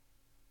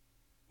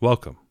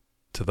Welcome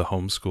to the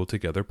Homeschool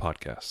Together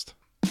podcast.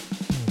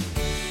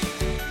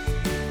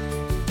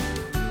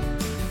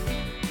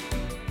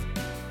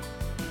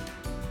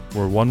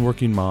 Where one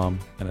working mom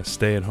and a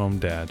stay-at-home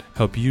dad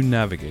help you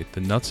navigate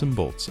the nuts and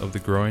bolts of the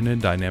growing and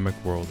dynamic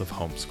world of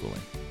homeschooling.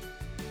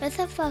 With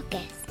a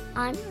focus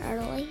on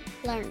early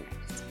learners,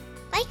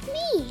 like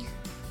me.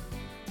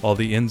 All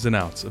the ins and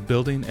outs of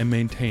building and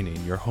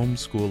maintaining your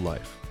homeschool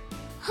life.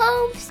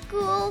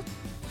 Homeschool.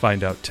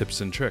 Find out tips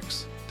and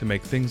tricks to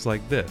make things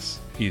like this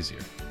easier.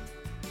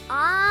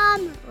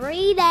 I'm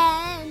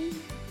reading.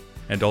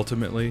 And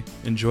ultimately,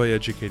 enjoy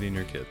educating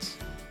your kids.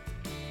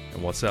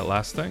 And what's that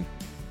last thing?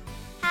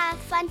 Have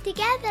fun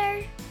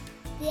together.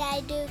 Did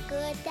I do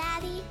good,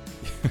 Daddy?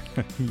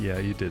 Yeah,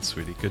 you did,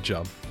 sweetie. Good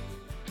job.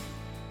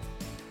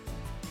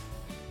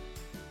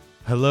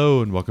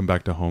 Hello, and welcome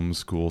back to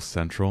Homeschool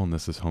Central, and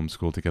this is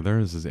Homeschool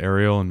Together. This is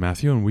Ariel and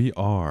Matthew, and we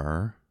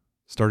are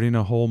starting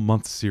a whole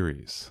month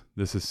series.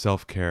 This is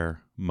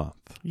Self-Care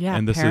Month. Yeah,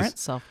 and parent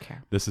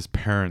self-care. This is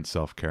parent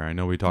self-care. I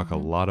know we talk a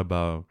lot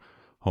about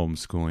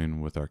homeschooling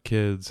with our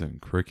kids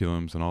and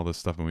curriculums and all this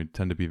stuff, and we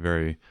tend to be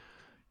very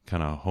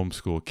kind of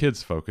homeschool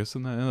kids focused,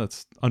 and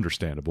that's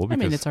understandable.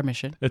 Because it's our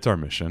mission. It's our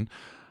mission.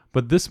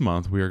 But this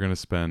month, we are going to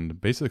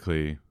spend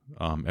basically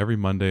every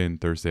Monday and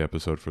Thursday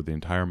episode for the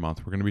entire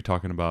month. We're going to be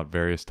talking about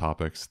various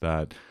topics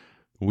that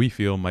we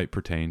feel might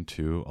pertain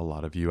to a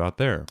lot of you out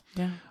there.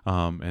 Yeah.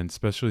 And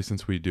especially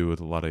since we do with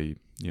a lot of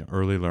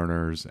early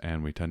learners,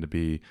 and we tend to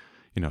be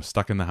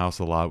stuck in the house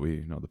a lot.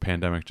 The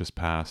pandemic just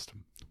passed.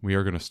 We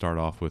are going to start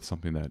off with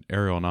something that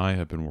Ariel and I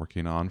have been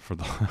working on for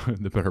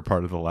the better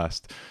part of the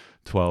last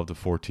 12 to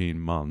 14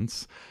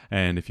 months.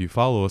 And if you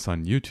follow us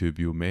on YouTube,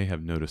 you may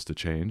have noticed a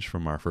change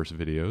from our first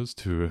videos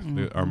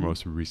to our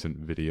most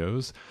recent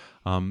videos.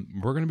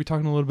 We're going to be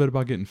talking a little bit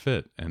about getting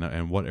fit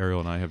and what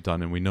Ariel and I have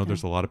done. And we know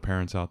there's a lot of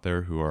parents out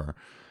there who are,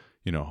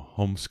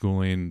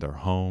 homeschooling, they're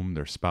home,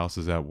 their spouse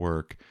is at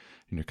work,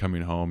 and you're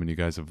coming home and you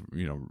guys have,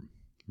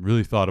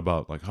 really thought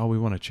about like, oh, we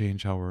want to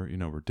change how we're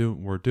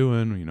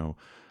doing,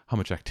 how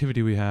much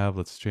activity we have.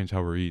 Let's change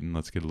how we're eating.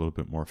 Let's get a little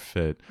bit more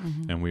fit.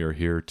 And we are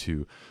here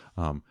to,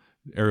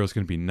 Ariel's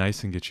going to be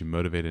nice and get you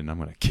motivated, and I'm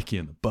going to kick you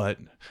in the butt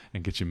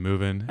and get you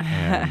moving.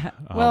 And,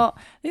 well,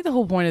 I think the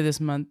whole point of this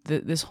month,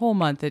 this whole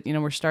month that,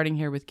 we're starting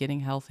here with getting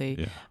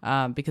healthy,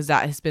 because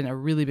that has been a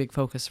really big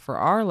focus for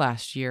our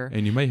last year.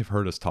 And you may have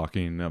heard us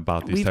talking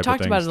about these We've type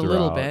talked of things about it a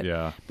little throughout. bit.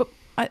 Yeah. But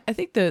I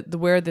think the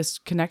where this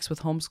connects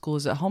with homeschool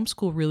is that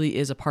homeschool really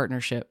is a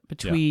partnership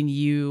between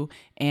you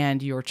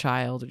and your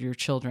child or your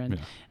children.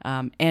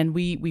 Yeah. And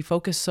we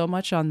focus so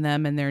much on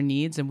them and their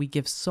needs, and we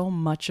give so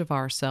much of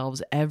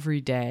ourselves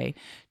every day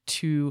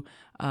to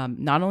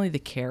not only the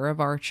care of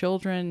our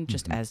children,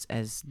 just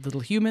as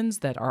little humans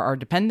that are our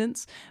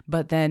dependents,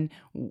 but then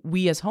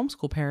we as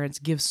homeschool parents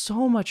give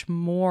so much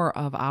more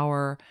of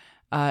our,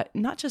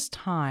 not just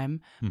time,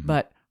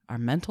 but our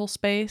mental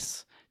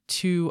space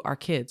to our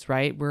kids,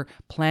 right? We're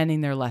planning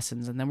their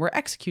lessons, and then we're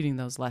executing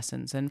those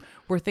lessons, and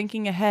we're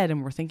thinking ahead,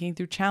 and we're thinking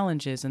through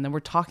challenges, and then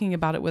we're talking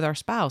about it with our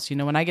spouse.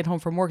 When I get home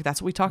from work,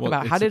 that's what we talk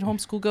about. How did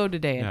homeschool go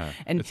today? Yeah.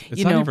 And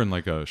it's not even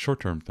like a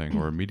short-term thing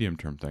or a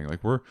medium-term thing.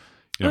 Like we're,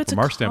 from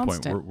our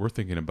standpoint, we're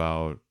thinking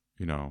about,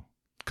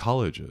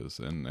 colleges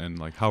and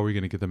like how are we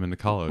going to get them into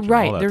college?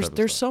 Right. And all that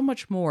There's so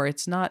much more.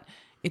 It's not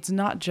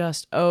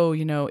just,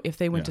 if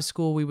they went to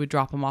school, we would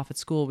drop them off at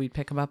school, we'd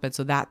pick them up. And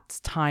so that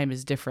time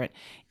is different.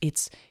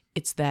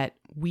 It's that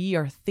we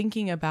are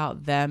thinking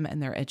about them and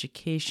their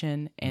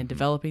education and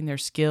developing their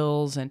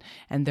skills and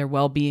their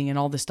well-being and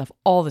all this stuff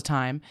all the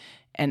time.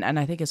 And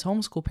I think as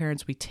homeschool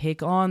parents, we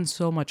take on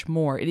so much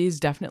more. It is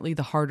definitely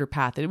the harder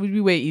path. It would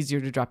be way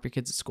easier to drop your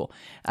kids at school.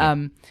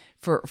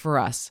 For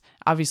us,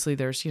 obviously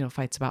there's,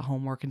 fights about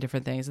homework and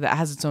different things that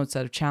has its own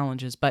set of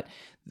challenges, but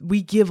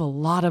we give a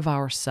lot of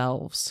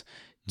ourselves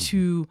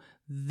to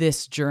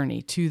this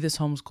journey, to this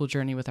homeschool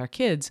journey with our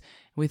kids.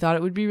 We thought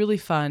it would be really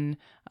fun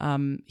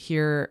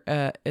here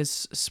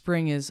as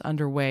spring is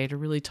underway to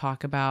really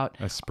talk about...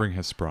 As spring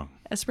has sprung.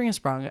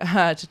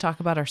 To talk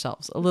about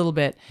ourselves a little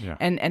bit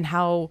and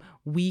how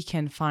we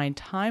can find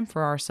time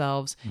for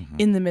ourselves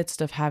in the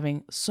midst of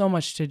having so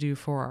much to do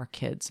for our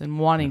kids and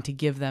wanting to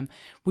give them...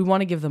 We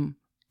want to give them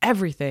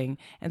everything,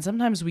 and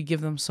sometimes we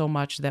give them so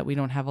much that we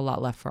don't have a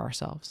lot left for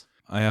ourselves.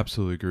 I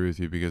absolutely agree with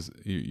you because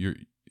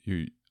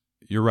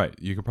you're right.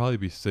 You could probably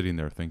be sitting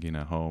there thinking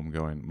at home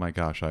going, my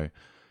gosh, I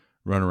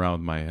run around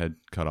with my head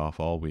cut off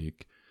all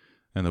week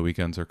and the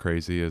weekends are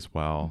crazy as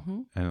well.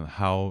 And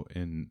how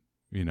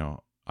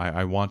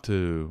I want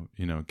to,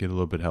 get a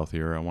little bit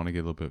healthier. I want to get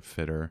a little bit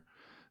fitter.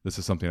 This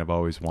is something I've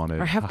always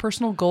wanted. Or have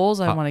personal goals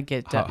I want to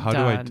get done.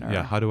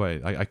 How do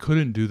I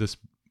couldn't do this.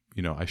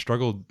 I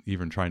struggled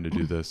even trying to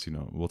do this.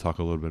 We'll talk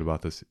a little bit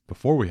about this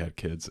before we had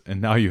kids, and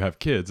now you have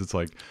kids. It's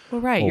like, well,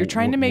 right. You're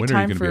trying to make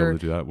time for. When are you going to be able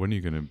to do that? When are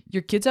you going to?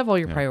 Your kids have all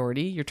your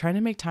priority. You're trying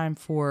to make time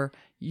for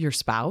your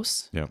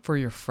spouse, for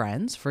your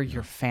friends, for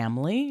your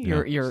family,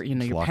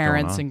 your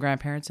parents and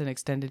grandparents and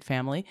extended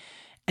family,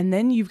 and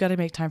then you've got to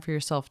make time for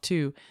yourself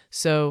too.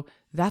 So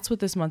that's what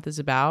this month is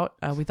about.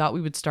 We thought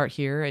we would start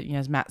here.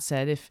 As Matt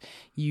said, if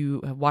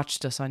you have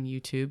watched us on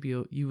YouTube,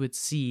 you would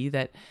see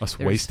that us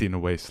wasting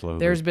away slowly.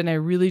 There's been a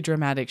really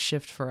dramatic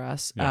shift for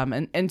us. Yeah.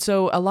 And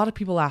so a lot of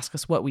people ask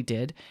us what we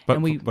did.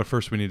 But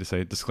first we need to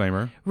say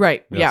disclaimer.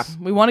 Right. Yes.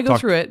 Yeah. We want to go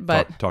through it,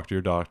 but talk to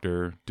your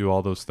doctor, do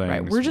all those things.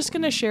 right. We're just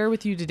going to share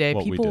with you today.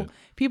 What we did.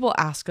 People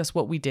ask us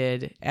what we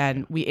did,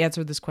 and we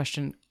answered this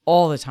question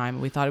all the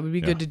time. We thought it would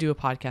be good to do a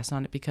podcast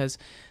on it because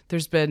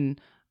there's been,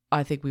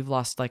 I think we've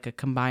lost like a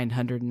combined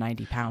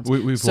 190 pounds.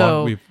 We've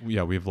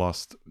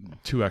lost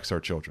 2x our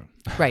children.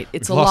 Right.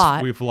 It's a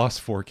lot. We've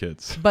lost 4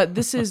 kids. But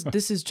this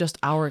is just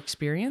our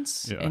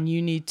experience, Yeah. and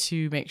you need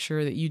to make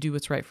sure that you do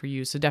what's right for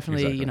you. So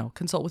definitely, Exactly.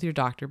 consult with your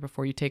doctor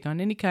before you take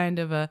on any kind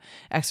of a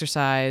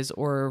exercise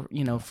or,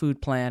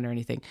 food plan or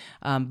anything.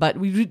 But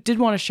we did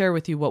want to share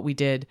with you what we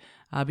did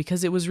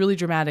because it was really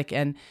dramatic,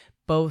 and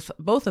both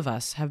of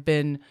us have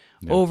been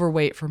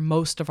overweight for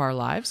most of our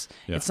lives.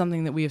 Yeah. It's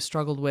something that we have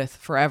struggled with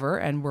forever,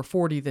 and we're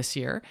 40 this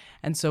year.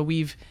 And so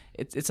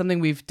it's something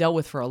we've dealt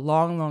with for a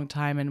long, long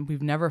time, and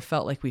we've never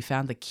felt like we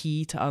found the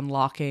key to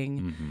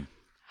unlocking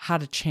how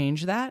to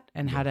change that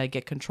and how to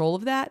get control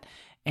of that.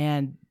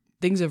 And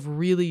things have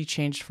really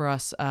changed for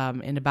us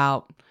in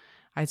about,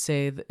 I'd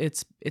say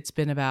it's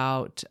been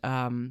about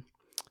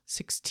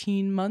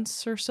 16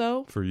 months or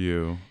so. For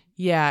you.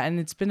 Yeah, and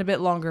it's been a bit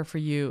longer for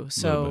you.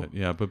 So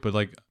Yeah, but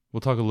like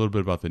we'll talk a little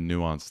bit about the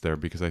nuance there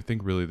because I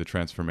think really the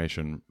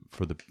transformation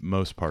for the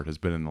most part has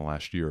been in the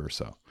last year or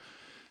so.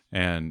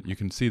 And you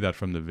can see that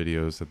from the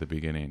videos at the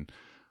beginning.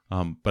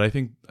 But I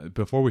think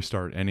before we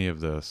start any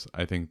of this,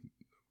 I think,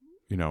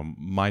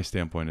 my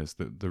standpoint is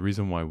that the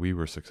reason why we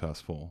were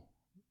successful,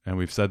 and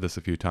we've said this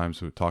a few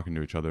times with talking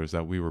to each other, is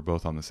that we were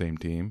both on the same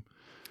team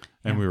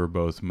and we were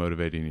both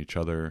motivating each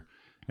other.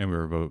 And we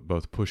were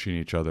both pushing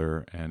each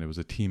other, and it was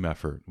a team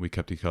effort. We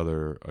kept each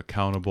other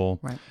accountable.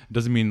 Right. It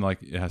doesn't mean like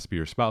it has to be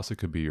your spouse. It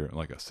could be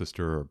like a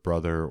sister or a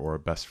brother or a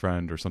best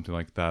friend or something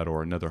like that,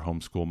 or another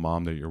homeschool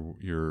mom that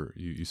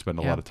you spend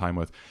a lot of time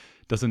with.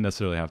 It doesn't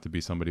necessarily have to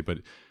be somebody, but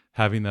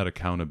having that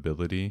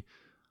accountability.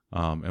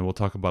 And we'll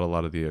talk about a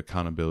lot of the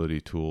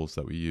accountability tools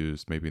that we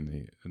used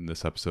maybe in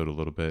this episode a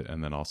little bit,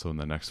 and then also in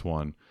the next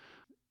one.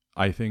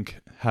 I think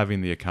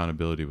having the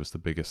accountability was the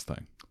biggest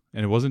thing,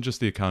 and it wasn't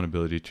just the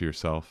accountability to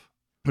yourself.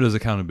 But as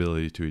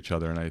accountability to each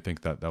other, and I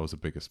think that was the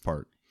biggest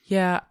part.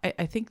 Yeah,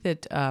 I think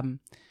that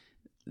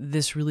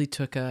this really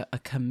took a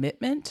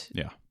commitment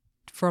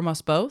from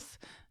us both.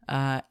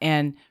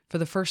 And for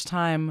the first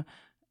time,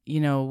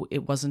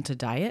 it wasn't a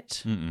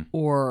diet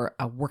or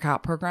a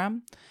workout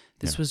program.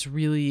 This was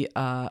really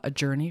a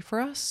journey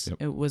for us.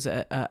 Yep. It was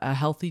a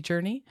healthy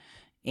journey.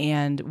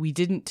 And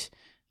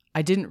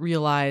I didn't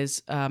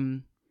realize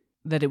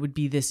that it would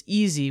be this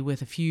easy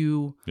with a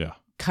few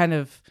kind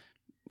of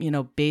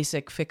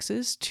basic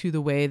fixes to the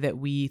way that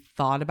we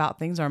thought about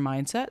things, our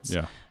mindsets.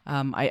 Yeah.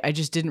 I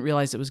just didn't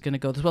realize it was going to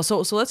go this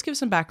well. So let's give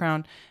some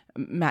background.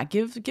 Matt,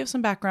 give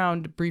some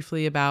background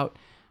briefly about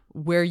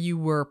where you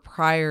were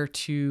prior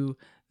to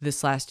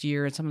this last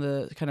year and some of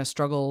the kind of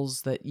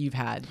struggles that you've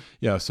had.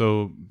 Yeah.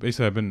 So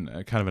basically I've been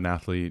kind of an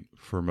athlete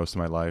for most of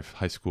my life,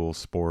 high school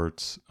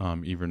sports,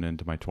 even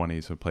into my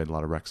 20s. I played a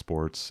lot of rec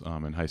sports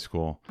in high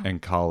school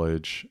and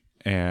college.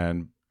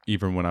 And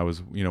even when I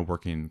was,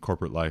 working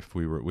corporate life,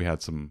 we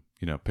had some,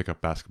 pickup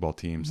basketball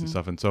teams and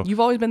stuff. And so you've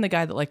always been the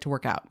guy that liked to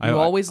work out. You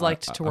always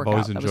liked to work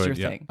out. That was your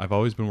thing. I've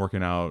always been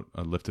working out,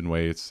 lifting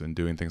weights and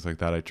doing things like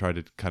that. I tried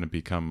to kind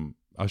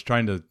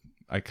of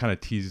I kind of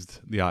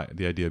teased the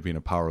idea of being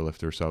a power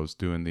lifter. So I was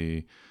doing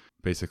the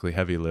basically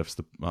heavy lifts,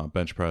 the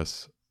bench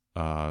press,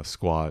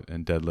 squat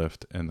and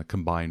deadlift, and the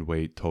combined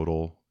weight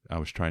total. I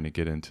was trying to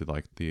get into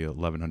like the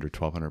 1,100,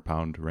 1,200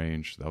 pound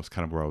range. That was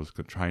kind of where I was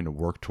trying to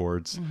work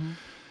towards.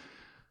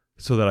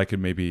 So that I could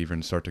maybe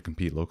even start to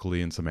compete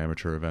locally in some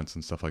amateur events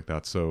and stuff like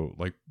that. So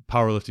like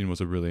powerlifting was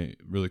a really,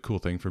 really cool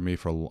thing for me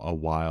for a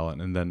while.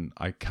 And then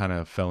I kind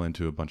of fell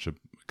into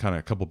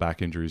a couple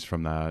back injuries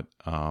from that.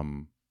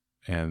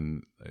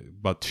 And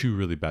about 2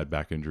 really bad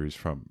back injuries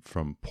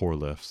from poor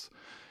lifts,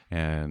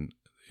 and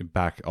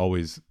back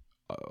always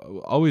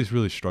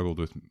really struggled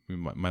with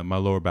my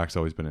lower back's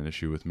always been an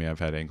issue with me. I've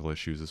had ankle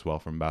issues as well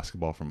from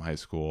basketball from high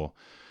school.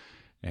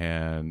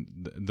 And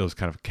those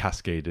kind of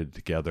cascaded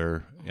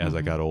together as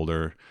I got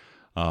older.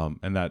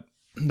 And that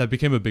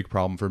became a big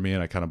problem for me,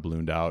 and I kind of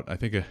ballooned out. I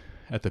think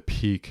at the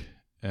peak,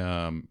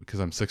 because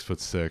I'm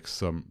 6'6",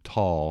 so I'm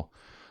tall,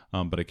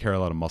 but I carry a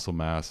lot of muscle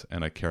mass,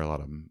 and I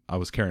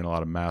was carrying a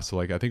lot of mass. So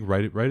like, I think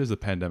right as the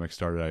pandemic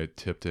started, I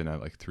tipped in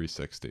at like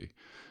 360.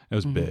 It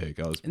was big.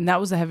 And that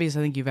was the heaviest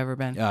I think you've ever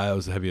been. Yeah, it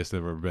was the heaviest I've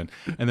ever been.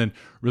 And then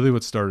really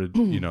what started,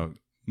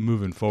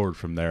 moving forward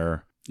from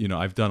there,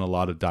 I've done a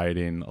lot of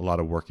dieting, a lot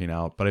of working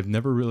out, but I've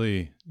never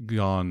really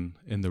gone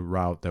in the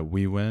route that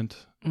we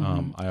went.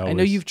 I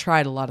know you've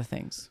tried a lot of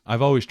things.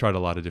 I've always tried a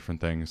lot of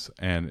different things,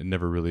 and it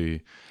never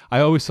really, I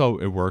always saw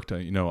it worked.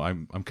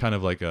 I'm kind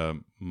of like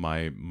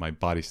my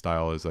body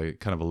style is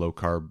kind of a low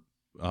carb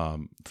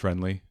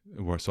friendly,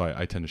 so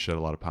I tend to shed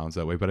a lot of pounds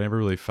that way. But I never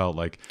really felt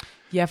like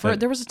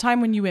there was a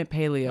time when you went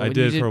paleo. I and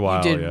did for a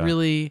while. You did yeah.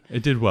 really.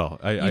 It did well.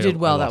 You did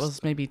well. That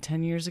was maybe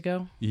 10 years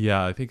ago.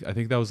 Yeah, I think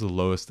that was the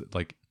lowest,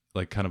 like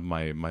kind of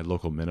my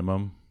local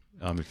minimum.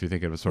 If you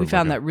think of it, We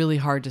found that really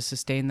hard to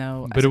sustain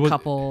though, as a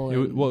couple.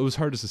 It was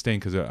hard to sustain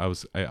because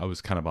I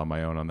was kind of on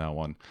my own on that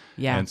one.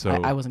 Yeah, and so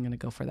I wasn't going to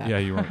go for that. Yeah,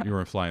 you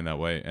weren't flying that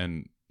way,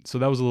 and so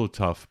that was a little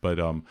tough. But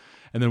and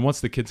then once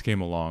the kids came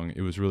along,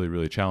 it was really,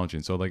 really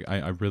challenging. So like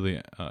I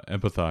really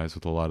empathize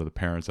with a lot of the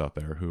parents out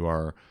there who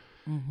are,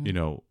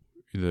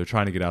 they're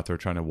trying to get out there,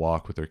 trying to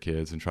walk with their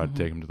kids and try to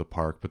take them to the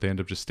park, but they end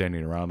up just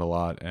standing around a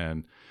lot,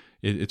 and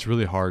it's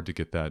really hard to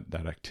get that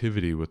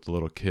activity with the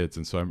little kids.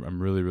 And so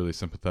I'm really, really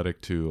sympathetic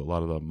to a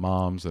lot of the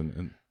moms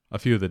and a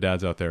few of the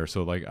dads out there.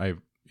 So like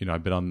I've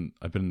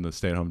been the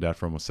stay-at-home dad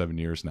for almost 7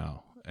 years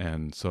now.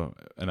 And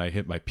I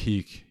hit my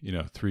peak,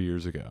 3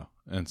 years ago.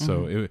 And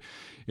so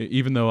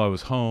even though I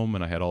was home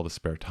and I had all the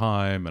spare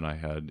time, and I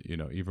had,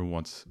 even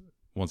once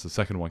the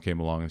second one came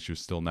along and she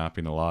was still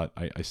napping a lot,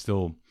 I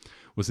still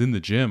was in the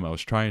gym. I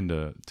was trying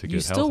to get healthy.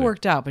 You still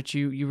worked out, but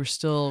you were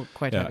still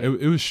quite heavy.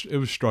 It was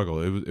struggle.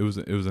 It was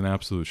an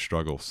absolute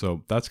struggle.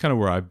 So that's kind of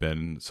where I've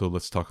been. So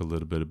let's talk a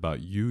little bit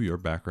about your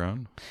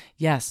background.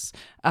 Yes.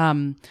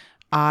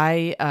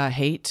 I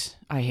hate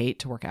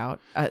to work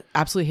out.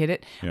 Absolutely hate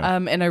it. Yeah.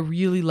 And I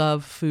really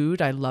love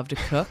food. I love to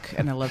cook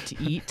and I love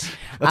to eat.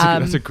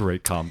 That's a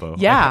great combo.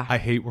 Yeah. I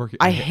hate working.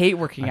 I hate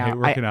working out.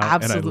 I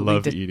absolutely and I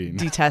love eating.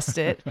 Detest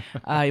it.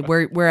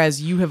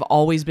 Whereas you have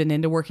always been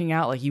into working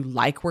out, like you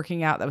like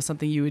working out. That was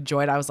something you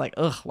enjoyed. I was like,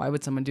 ugh, why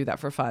would someone do that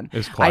for fun? It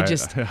was quiet.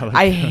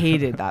 I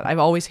hated that. I've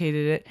always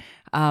hated it.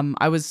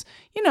 I was,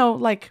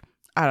 like,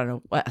 I don't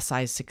know, a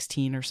size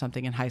 16 or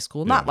something in high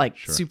school. Not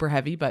super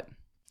heavy, but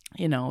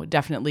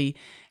definitely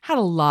had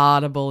a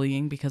lot of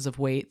bullying because of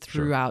weight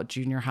throughout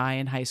junior high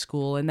and high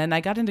school. And then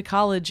I got into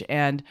college,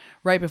 and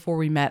right before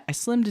we met, I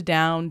slimmed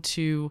down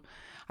to,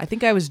 I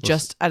think I was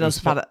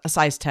about a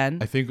size 10.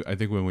 I think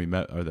when we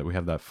met, or that we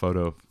have that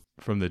photo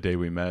from the day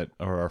we met,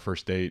 or our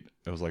first date,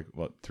 it was like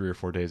 3 or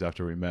 4 days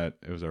after we met.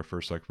 It was our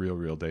first like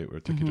real date where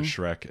it took you to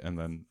Shrek and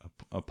then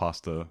a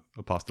pasta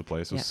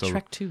place. It was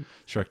Shrek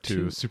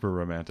 2, super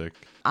romantic.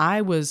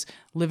 I was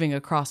living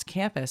across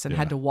campus and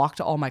had to walk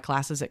to all my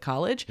classes at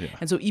college. Yeah.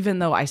 And so even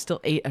though I still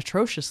ate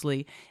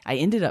atrociously, I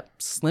ended up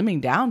slimming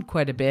down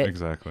quite a bit.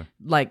 Exactly.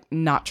 Like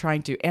not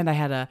trying to. And I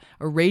had a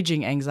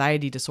raging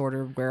anxiety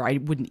disorder where I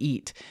wouldn't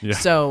eat. Yeah.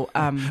 So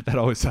that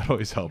always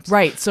helps.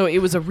 Right. So it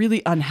was a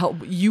really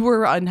unhealthy. You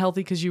were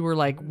unhealthy because you were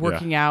like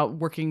working out,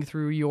 working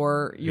through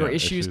your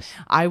issues.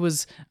 I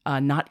was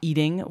not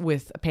eating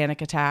with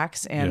panic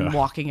attacks and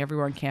walking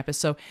everywhere on campus.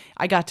 So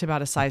I got to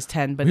about a size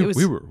 10, but we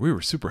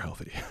were super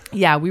healthy.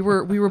 Yeah, we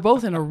were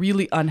both in a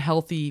really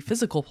unhealthy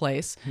physical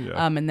place.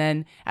 Yeah. And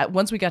then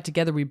once we got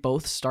together, we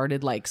both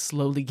started like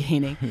slowly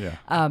gaining. Yeah.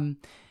 And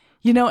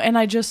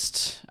I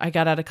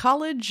got out of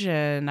college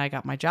and I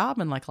got my job,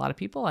 and like a lot of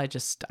people, I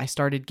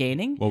started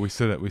gaining. Well, we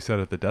sat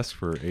at the desk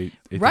for 8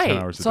 to 10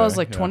 hours a day. So I was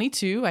like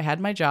 22, I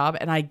had my job,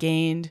 and I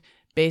gained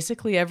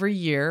basically every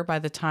year. By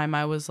the time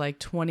I was like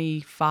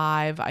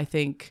 25, I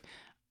think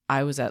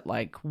I was at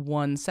like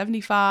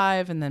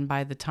 175. And then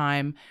by the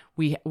time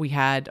we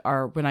had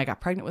when I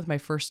got pregnant with my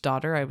first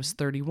daughter, I was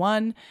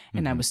 31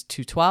 and I was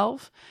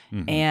 212.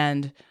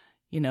 And,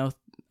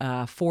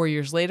 4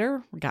 years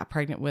later, we got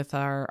pregnant with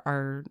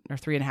our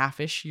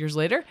 3.5-ish years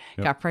later,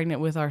 got pregnant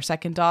with our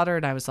second daughter,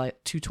 and I was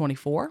like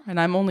 224, and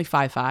I'm only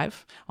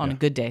 5'5" on a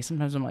good day.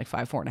 Sometimes I'm like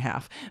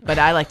 5'4.5", but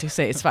I like to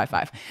say it's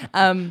 5'5".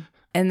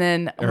 And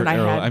then when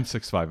I'm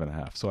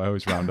 6'5.5", so I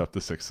always round up to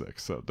 6'6".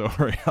 So don't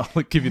worry,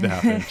 I'll give you the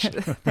half inch.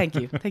 Thank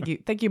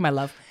you, my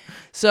love.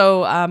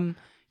 So I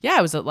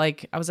was at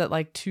like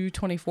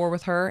 224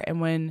 with her, and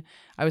when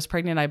I was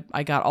pregnant,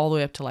 I got all the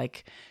way up to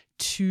like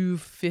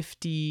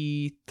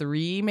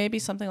 253, maybe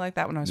something like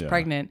that when I was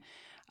pregnant.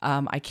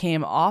 I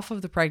came off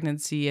of the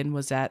pregnancy and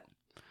was at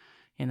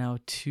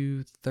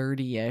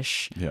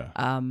 230-ish. Yeah.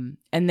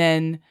 And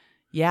then.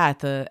 Yeah, at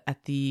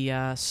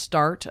the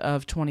start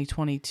of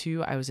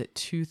 2022, I was at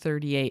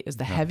 238. Is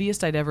the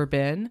heaviest I'd ever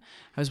been.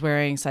 I was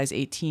wearing size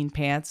 18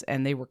 pants,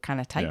 and they were kind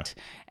of tight.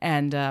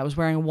 And I was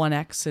wearing a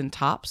 1X in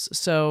tops.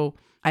 So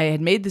I had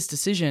made this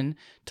decision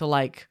to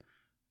like,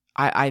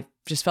 I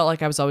just felt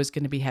like I was always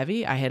going to be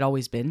heavy. I had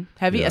always been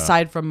heavy,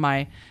 aside from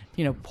my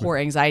poor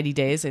anxiety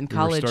days in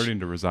college. We were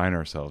starting to resign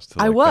ourselves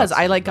to. I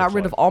got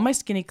rid of all my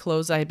skinny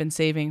clothes I had been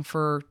saving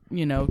for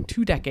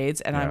 2 decades,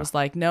 and I was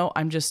like, no,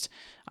 I'm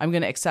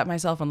going to accept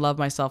myself and love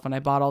myself, and I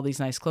bought all these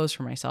nice clothes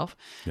for myself.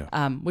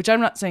 Yeah. Which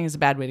I'm not saying is a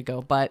bad way to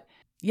go, but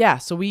yeah.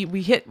 So we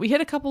hit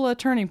a couple of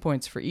turning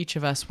points for each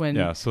of us when.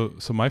 Yeah. So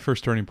my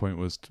first turning point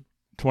was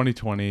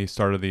 2020,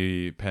 start of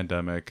the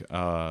pandemic.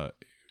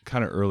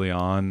 Kind of early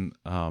on,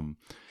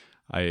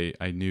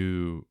 I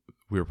knew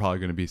we were probably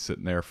going to be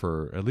sitting there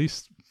for at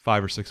least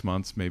 5 or 6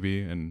 months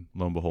maybe, and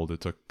lo and behold,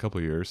 it took a couple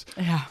of years.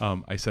 Yeah.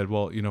 I said,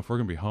 well, if we're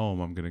gonna be home,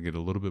 I'm gonna get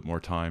a little bit more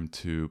time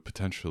to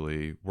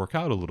potentially work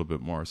out a little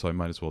bit more, so I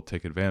might as well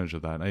take advantage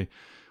of that. And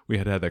we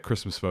had that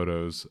Christmas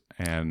photos,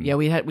 and Yeah,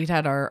 we'd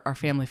had our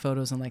family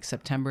photos in like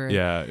September.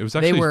 yeah, it was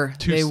actually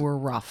they were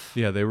rough.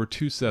 Yeah, they were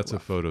 2 sets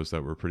of photos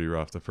that were pretty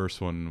rough. The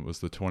first one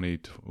was it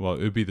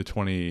would be the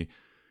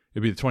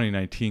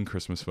 2019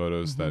 Christmas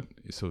photos that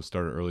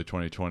started early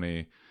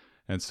 2020,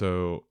 and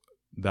so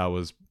that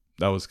was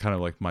kind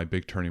of like my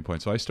big turning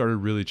point. So I started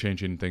really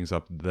changing things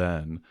up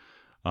then.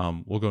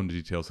 We'll go into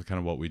details of kind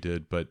of what we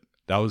did, but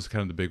that was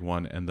kind of the big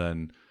one. And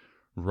then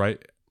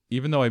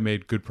even though I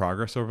made good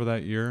progress over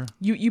that year,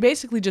 you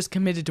basically just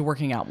committed to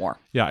working out more.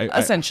 Yeah,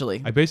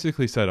 essentially. I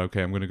basically said,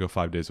 okay, I'm going to go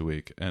 5 days a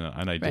week, and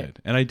I did,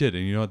 and and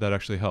you know what, that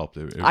actually helped.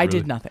 I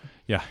did nothing.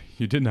 Yeah,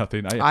 you did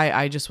nothing.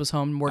 I just was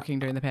home working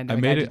during the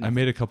pandemic. I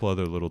made a couple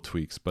other little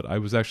tweaks, but I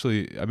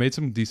made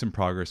some decent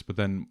progress. But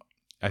then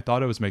I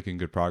thought I was making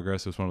good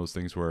progress. It was one of those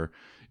things where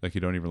like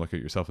you don't even look at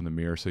yourself in the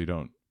mirror, so you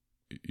don't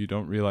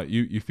realize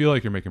you feel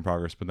like you're making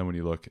progress, but then when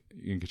you look,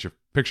 you can get your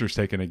pictures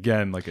taken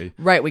again.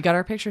 Right, we got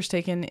our pictures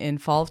taken in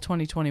fall of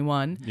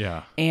 2021.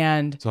 Yeah,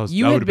 and so that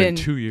would have been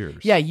 2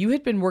 years. Yeah, you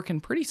had been working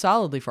pretty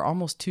solidly for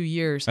almost 2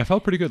 years. I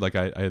felt pretty good. Like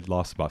I had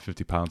lost about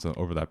 50 pounds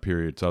over that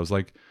period, so I was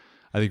like,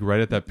 I think right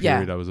at that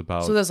period, I was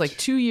about. So that's like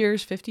 2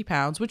 years, 50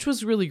 pounds, which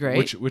was really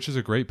great. Which is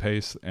a great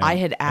pace. And I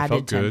had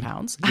added 10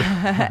 pounds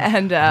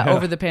and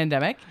over the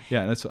pandemic.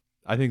 Yeah, and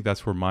I think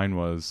that's where mine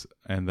was.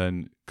 And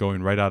then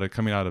coming out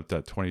of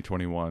that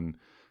 2021,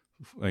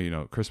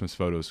 Christmas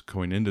photos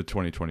going into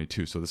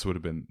 2022. So this would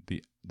have been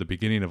the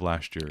beginning of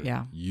last year.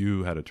 Yeah.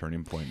 You had a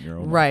turning point in your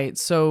own life. Right.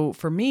 So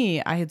for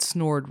me, I had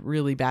snored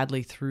really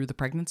badly through the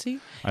pregnancy.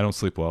 I don't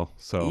sleep well.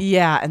 So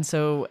yeah. And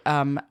so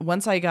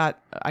once I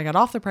got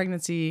off the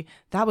pregnancy,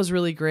 that was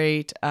really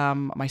great.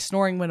 My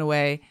snoring went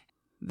away.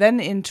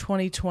 Then in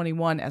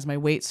 2021, as my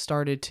weight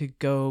started to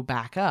go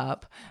back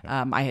up,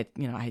 I'd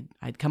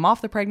come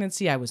off the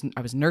pregnancy. I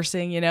was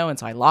nursing, and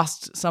so I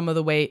lost some of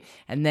the weight.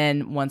 And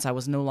then once I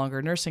was no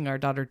longer nursing, our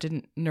daughter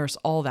didn't nurse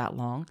all that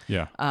long.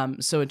 Yeah.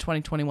 So in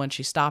 2021,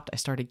 she stopped. I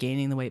started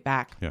gaining the weight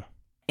back. Yeah.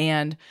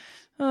 And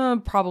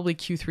probably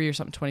Q3 or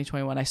something,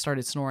 2021, I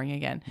started snoring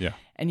again. Yeah.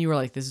 And you were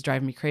like, this is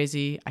driving me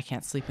crazy. I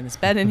can't sleep in this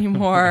bed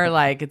anymore.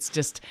 Like,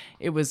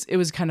 it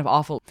was kind of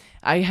awful.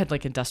 I had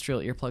like industrial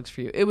earplugs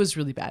for you. It was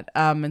really bad.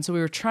 And so we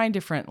were trying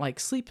different like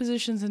sleep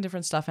positions and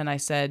different stuff. And I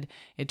said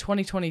in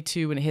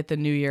 2022, when it hit the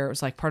new year, it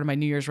was like part of my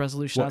New Year's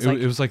resolution. Well,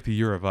 it was like the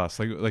year of us.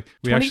 Like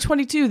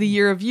 2022, the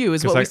year of you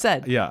is what we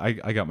said. Yeah.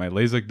 I got my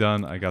LASIK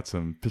done. I got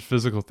some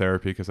physical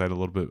therapy because I had a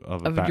little bit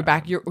of your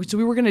back. So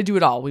we were going to do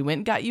it all. We went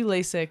and got you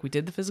LASIK. We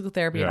did the physical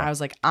therapy. Yeah. And I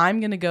was like, I'm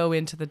going to go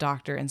into the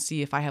doctor and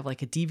see if I have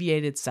like a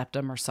deviated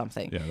septum or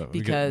something. Yeah,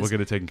 because we'll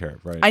get it taken care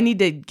of, right? I need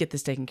to get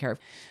this taken care of.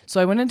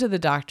 So I went into the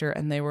doctor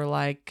and they were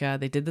like,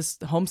 they did this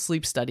home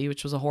sleep study,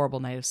 which was a horrible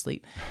night of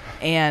sleep.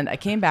 And I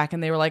came back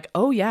and they were like,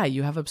 oh yeah,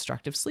 you have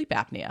obstructive sleep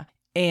apnea.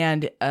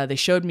 And they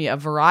showed me a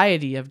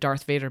variety of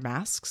Darth Vader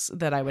masks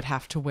that I would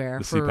have to wear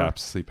for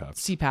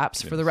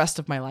CPAPs for the rest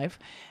of my life.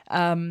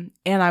 And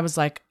I was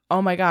like,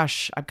 oh my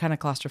gosh, I'm kind of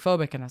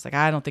claustrophobic. And I was like,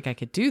 I don't think I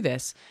could do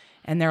this.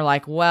 And they're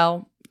like,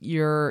 well,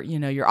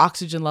 your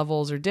oxygen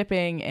levels are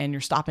dipping and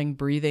you're stopping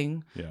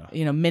breathing,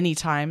 many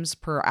times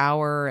per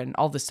hour and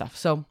all this stuff.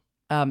 So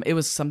it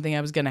was something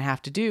I was going to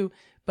have to do.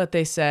 But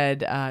they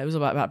said it was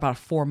about a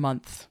 4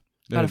 month.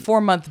 About a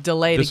 4 month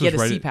delay to get a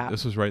CPAP.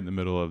 This was right in the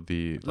middle of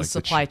the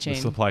supply chain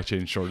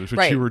shortage,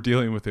 which you were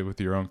dealing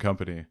with your own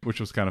company, which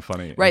was kind of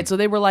funny. Right. So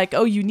they were like,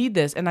 "Oh, you need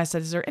this," and I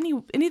said, "Is there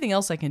anything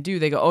else I can do?"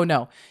 They go, "Oh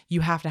no,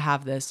 you have to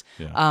have this."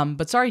 Yeah.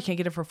 But sorry, you can't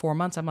get it for 4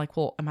 months. I'm like,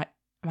 "Well, am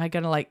I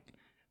gonna like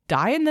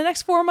die in the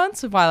next 4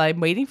 months while I'm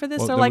waiting for this?"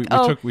 Well, they're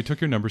like, we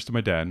took your numbers to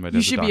my dad. My dad's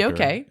you should a doctor, be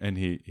okay. And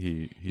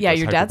he yeah,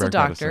 your dad's a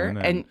doctor,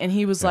 and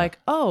he was like,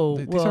 "Oh,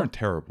 these aren't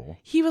terrible."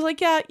 He was like,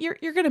 "Yeah,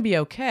 you're gonna be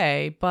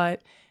okay,"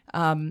 but.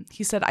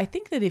 He said, I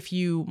think that if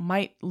you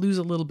might lose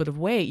a little bit of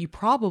weight, you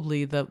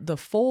probably, the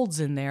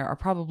folds in there are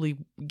probably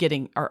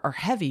are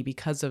heavy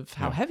because of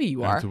how heavy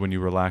you are. So when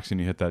you relax and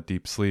you hit that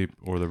deep sleep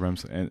or the REM,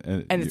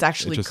 and it's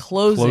actually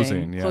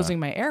closing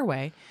my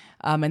airway.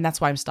 And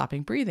that's why I'm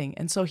stopping breathing.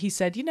 And so he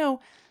said,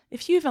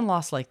 if you even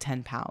lost like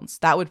 10 pounds,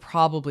 that would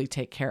probably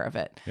take care of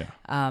it.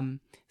 Yeah.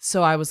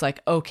 So I was like,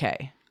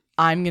 okay,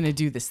 I'm going to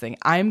do this thing.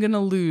 I'm going to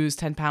lose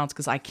 10 pounds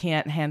because I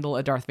can't handle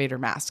a Darth Vader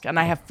mask. And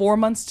I have 4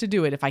 months to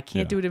do it. If I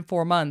can't do it in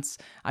 4 months,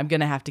 I'm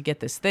going to have to get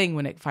this thing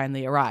when it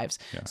finally arrives.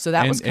 Yeah. So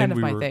that was kind of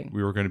my thing.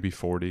 We were going to be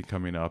 40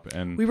 coming up.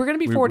 And we were going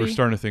to be 40. We're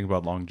starting to think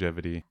about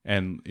longevity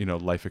and,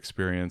 life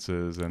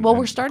experiences and,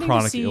 we're starting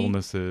chronic to see,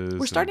 illnesses.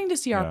 We're starting to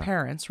see our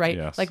parents, right?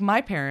 Yes. Like my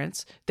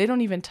parents, they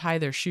don't even tie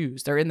their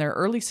shoes. They're in their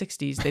early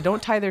 60s. They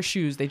don't tie their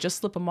shoes. They just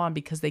slip them on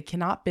because they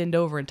cannot bend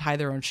over and tie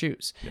their own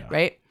shoes,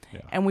 right? Yeah.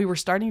 And we were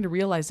starting to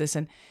realize this.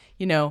 And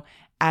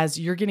as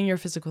you're getting your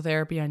physical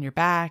therapy on your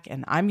back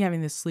and I'm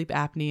having this sleep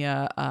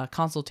apnea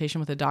consultation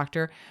with a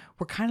doctor,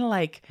 we're kind of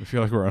like... I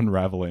feel like we're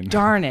unraveling.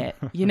 Darn it.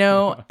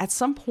 At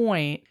some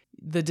point,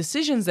 the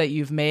decisions that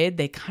you've made,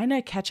 they kind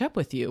of catch up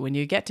with you when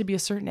you get to be a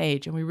certain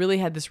age. And we really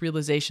had this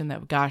realization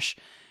that, gosh,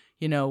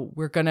 you know,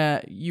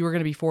 you were going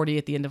to be 40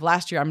 at the end of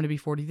last year. I'm going to be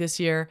 40 this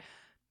year.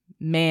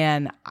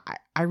 Man,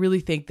 I really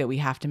think that we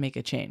have to make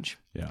a change.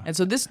 Yeah. And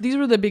so these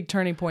were the big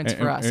turning points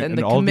for us, and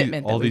the all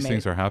commitment all that we these made.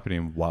 things are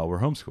happening while we're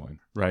homeschooling,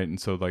 right? And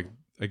so, like,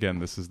 again,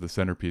 this is the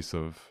centerpiece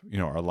of, you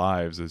know, our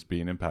lives is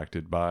being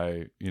impacted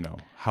by, you know,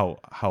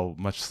 how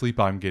much sleep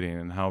I'm getting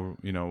and how,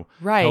 you know,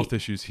 Right. health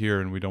issues here,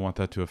 and we don't want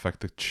that to affect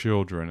the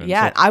children. And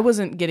Yeah, so, I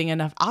wasn't getting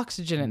enough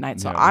oxygen at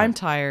night, so Yeah, I'm right.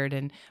 tired,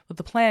 and with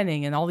the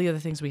planning and all the other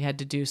things we had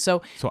to do.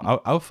 So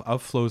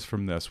outflows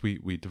from this, we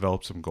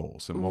developed some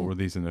goals. And what were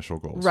these initial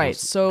goals? Right,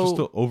 so just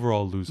to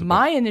overall lose a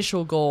my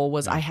initial goal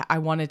was I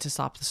wanted to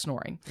stop the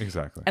snoring.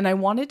 exactly. And I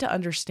wanted to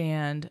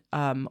understand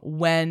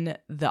when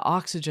the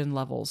oxygen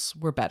levels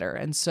were better.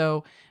 And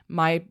so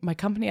my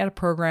company had a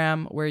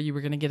program where you were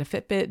going to get a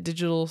Fitbit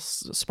digital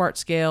smart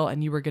scale,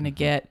 and you were going to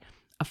get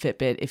a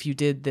Fitbit if you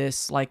did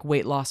this like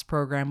weight loss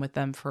program with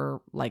them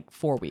for like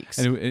 4 weeks.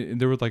 And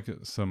there was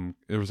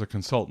there was a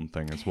consultant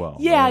thing as well.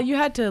 Yeah, right? you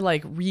had to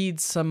like read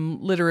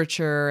some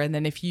literature, and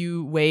then if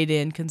you weighed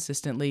in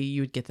consistently,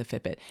 you would get the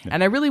Fitbit.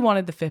 And I really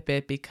wanted the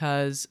Fitbit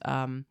because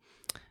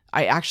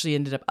I actually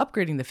ended up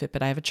upgrading the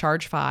Fitbit. I have a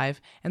Charge 5,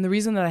 and the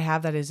reason that I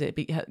have that is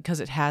because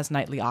it has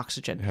nightly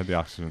oxygen. It had the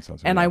oxygen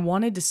sensor. And yeah. I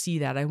wanted to see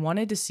that. I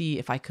wanted to see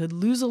if I could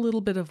lose a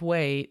little bit of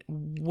weight,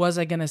 was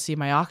I going to see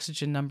my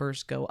oxygen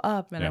numbers go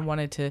up? And I Yeah.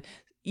 wanted to,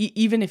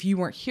 even if you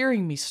weren't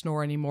hearing me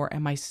snore anymore,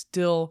 am I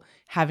still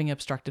having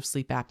obstructive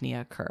sleep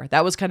apnea occur?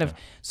 That was kind of,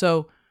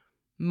 so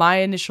my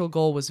initial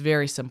goal was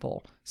very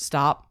simple.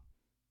 Stop,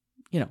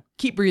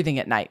 keep breathing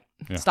at night.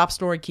 Yeah. Stop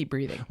snoring, keep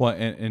breathing. Well,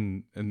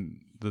 and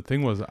the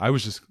thing was, I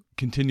was just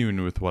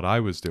continuing with what I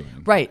was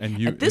doing. Right. And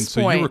you, At this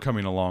so point- you were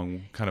coming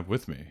along kind of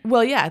with me.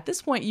 Well, yeah, at this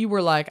point you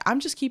were like, I'm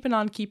just keeping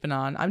on.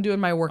 I'm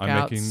doing my workouts.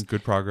 I'm making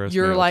good progress.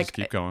 You're Maybe I'll like, just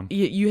keep going.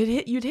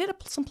 you'd hit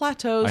some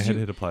plateaus. I had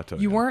hit a plateau.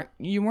 You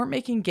yeah. weren't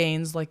making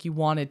gains like you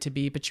wanted to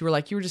be, but you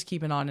were just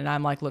keeping on. And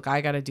I'm like, look,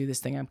 I got to do this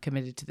thing. I'm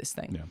committed to this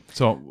thing. Yeah.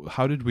 So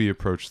how did we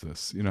approach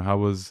this?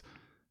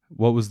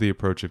 What was the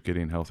approach of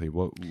getting healthy?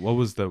 What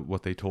was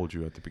what they told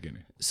you at the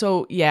beginning?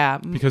 So yeah,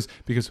 Because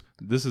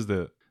this is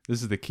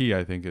the key,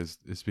 I think, is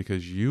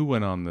because you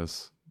went on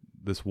this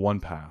one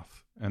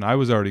path, and I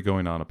was already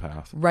going on a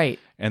path. right.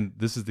 And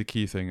this is the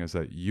key thing, is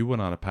that you went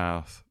on a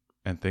path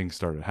and things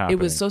started happening.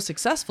 It was so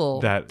successful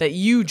that that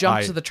you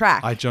jumped to the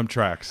track I jumped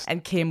tracks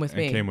and came with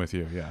me. and came with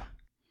you. Yeah.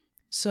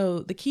 So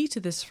the key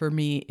to this for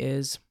me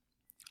is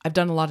I've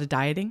done a lot of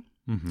dieting.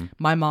 Mm-hmm.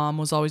 My mom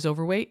was always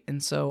overweight,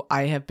 and so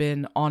I have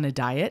been on a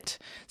diet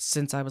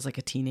since I was like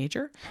a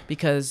teenager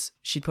because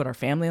she'd put our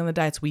family on the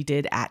diets. We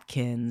did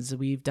Atkins.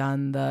 We've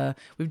done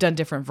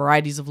different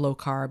varieties of low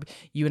carb.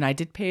 You and I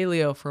did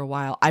paleo for a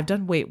while. I've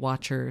done Weight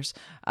Watchers.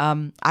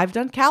 I've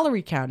done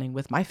calorie counting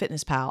with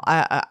MyFitnessPal.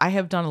 I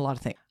have done a lot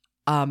of things.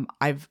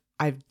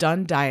 I've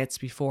done diets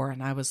before,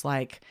 and I was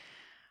like,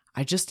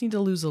 I just need to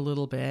lose a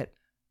little bit.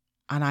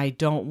 And I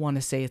don't want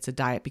to say it's a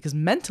diet because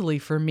mentally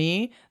for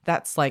me,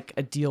 that's like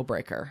a deal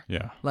breaker.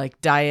 Yeah. Like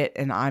diet,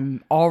 and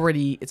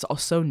it's all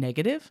so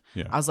negative.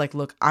 Yeah. I was like,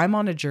 look, I'm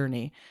on a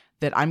journey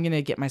that I'm going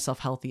to get myself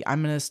healthy.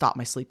 I'm going to stop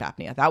my sleep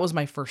apnea. That was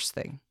my first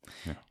thing.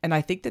 Yeah. And I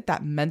think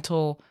that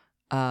mental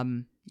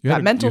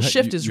You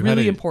shift is had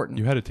really important.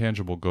 You had a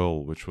tangible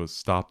goal, which was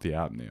stop the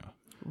apnea.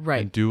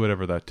 Right. And do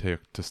whatever that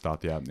took to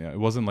stop the apnea. It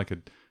wasn't like a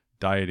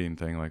dieting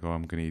thing, like, oh,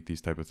 I'm going to eat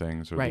these type of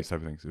things or Right. these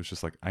type of things. It was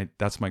just like,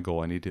 that's my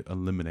goal. I need to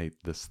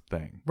eliminate this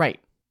thing. Right.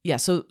 Yeah.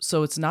 So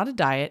it's not a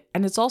diet,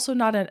 and it's also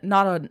not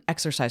an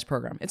exercise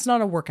program. It's not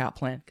a workout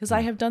plan because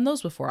I have done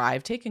those before.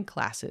 I've taken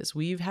classes.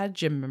 We've had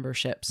gym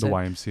memberships. The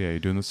and-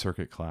 YMCA, doing the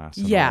circuit class.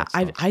 and all Yeah, that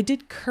stuff. I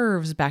did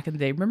curves back in the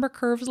day. Remember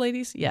curves,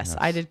 ladies? Yes,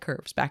 I did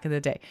curves back in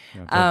the day.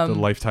 Yeah, the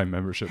lifetime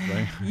membership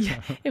thing.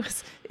 Yeah, it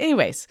was.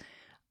 Anyways,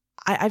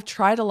 I've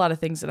tried a lot of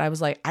things, and I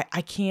was like,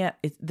 I can't.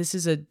 This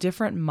is a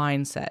different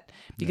mindset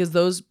because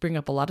those bring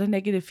up a lot of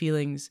negative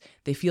feelings.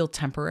 They feel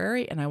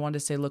temporary, and I want to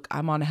say, look,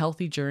 I'm on a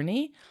healthy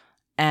journey.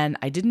 And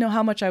I didn't know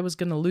how much I was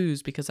going to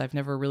lose because I've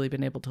never really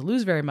been able to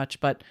lose very much.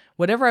 But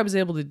whatever I was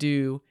able to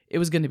do, it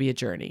was going to be a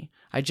journey.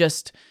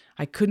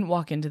 I couldn't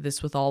walk into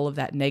this with all of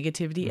that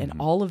negativity and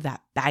all of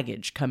that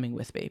baggage coming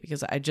with me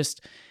because I've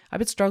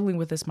been struggling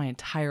with this my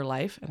entire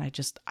life. And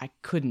I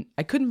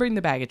couldn't bring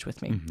the baggage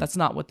with me. That's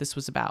not what this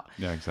was about.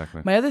 Yeah,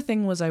 exactly. My other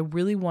thing was I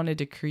really wanted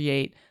to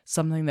create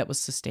something that was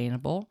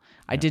sustainable.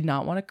 I did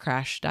not want a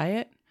crash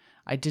diet.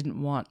 I didn't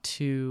want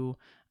to,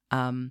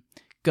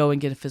 go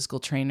and get a physical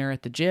trainer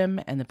at the gym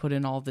and then put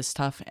in all this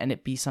stuff and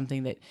it be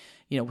something that,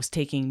 was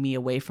taking me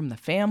away from the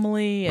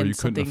family Or and you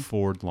couldn't something.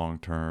 afford long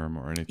term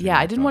or anything. Yeah,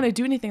 like I didn't that. want to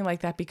do anything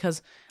like that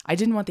because I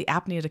didn't want the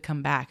apnea to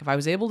come back. If I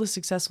was able to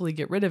successfully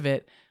get rid of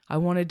it, I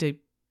wanted to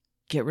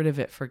get rid of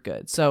it for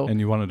good. So, And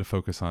you wanted to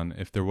focus on,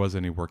 if there was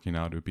any working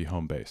out, it would be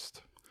home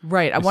based.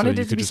 right, I wanted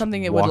it to be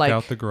something that would walk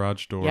out the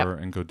garage door Yep.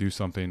 and go do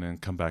something and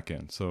come back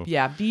in. So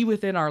be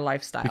within our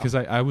lifestyle. because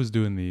I was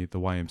doing the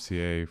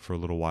YMCA for a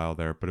little while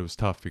there, but it was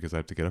tough because I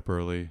had to get up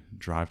early,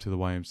 drive to the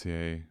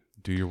YMCA,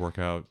 do your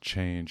workout,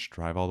 change,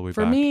 drive all the way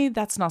For back. me,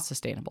 that's not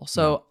sustainable.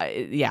 So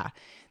yeah.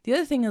 The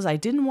other thing is I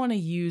didn't want to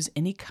use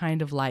any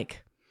kind of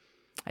like,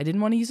 I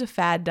didn't want to use a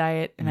fad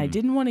diet, and I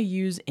didn't want to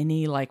use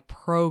any like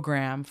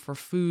program for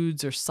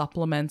foods or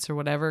supplements or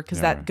whatever,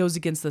 because that goes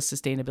against the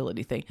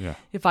sustainability thing. Yeah.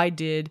 If I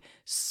did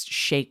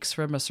shakes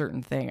from a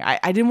certain thing,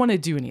 I didn't want to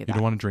do any of that. You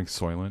don't want to drink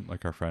Soylent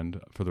like our friend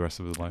for the rest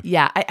of his life.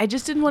 Yeah, I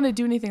just didn't want to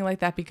do anything like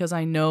that because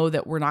I know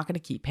that we're not going to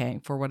keep paying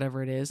for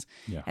whatever it is.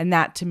 Yeah. And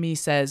that to me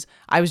says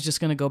I was just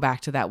going to go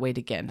back to that weight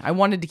again. I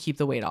wanted to keep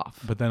the weight off.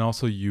 But then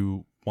also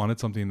you wanted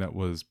something that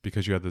was,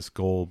 because you had this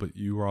goal, but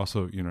you were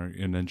also,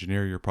 an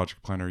engineer, you're a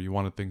project planner, you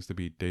wanted things to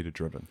be data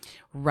driven.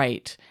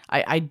 Right.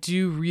 I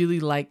do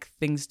really like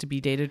things to be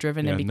data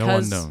driven. Yeah, And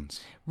because no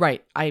unknowns.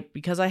 Right.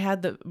 Because I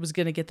was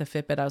going to get the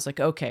Fitbit, I was like,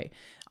 okay,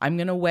 I'm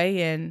going to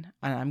weigh in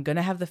and I'm going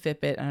to have the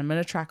Fitbit and I'm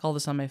going to track all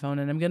this on my phone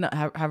and I'm going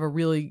to have a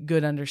really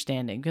good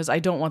understanding because I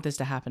don't want this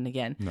to happen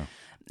again. No.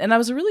 And I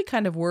was really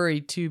kind of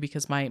worried too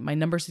because my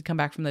numbers had come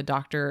back from the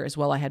doctor as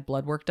well. I had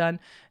blood work done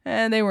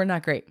and they were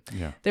not great.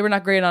 Yeah. They were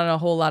not great on a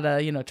whole lot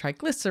of,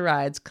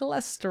 triglycerides,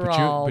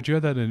 cholesterol. But you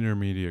had that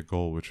intermediate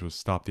goal, which was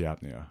stop the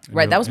apnea. And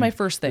Right. That was my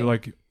first thing. You're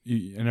like,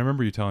 and I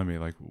remember you telling me,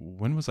 like,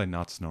 when was I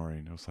not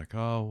snoring? I was like,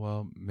 oh,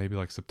 well, maybe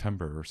like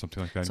September or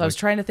something like that. So I was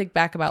trying to think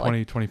back about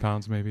 20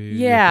 pounds maybe.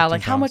 Yeah,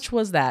 like 15 how pounds. much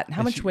was that?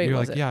 How much weight you're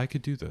was like, it? yeah, I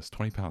could do this.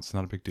 20 pounds, it's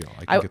not a big deal.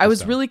 I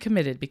was really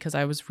committed because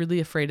I was really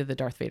afraid of the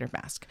Darth Vader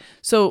mask.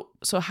 So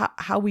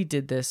how we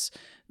did this,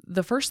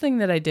 the first thing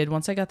that I did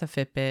once I got the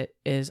Fitbit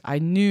is I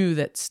knew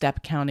that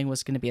step counting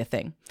was going to be a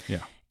thing. Yeah.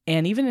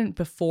 And even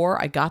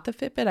before I got the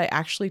Fitbit, I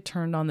actually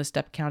turned on the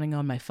step counting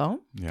on my phone.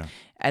 Yeah.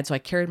 And so I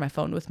carried my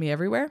phone with me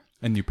everywhere.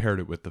 And you paired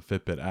it with the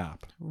Fitbit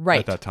app Right.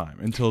 at that time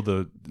until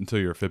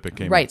your Fitbit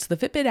came Right. out. So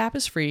the Fitbit app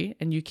is free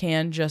and you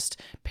can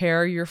just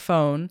pair your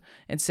phone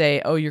and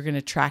say, oh, you're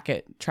going to track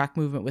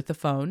movement with the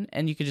phone.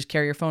 And you can just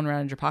carry your phone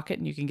around in your pocket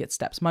and you can get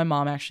steps. My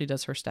mom actually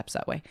does her steps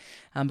that way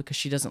because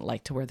she doesn't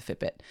like to wear the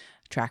Fitbit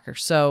tracker.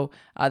 So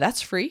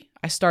that's free.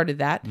 I started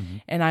that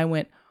and I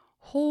went,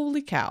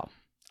 holy cow.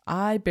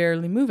 I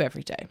barely move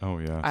every day. Oh,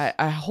 yeah.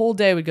 A whole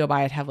day would go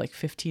by. I'd have like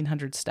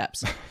 1,500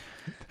 steps.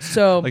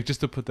 So like,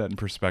 just to put that in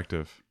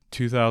perspective,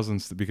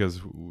 2,000,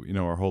 because,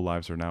 our whole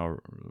lives are now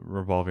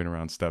revolving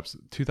around steps.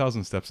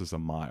 2,000 steps is a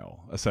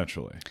mile,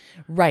 essentially.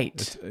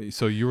 Right.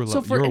 So you were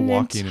So for you were an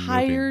walking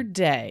entire and moving,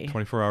 day,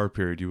 24-hour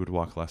period, you would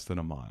walk less than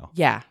a mile.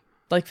 Yeah.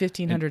 Like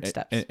 1,500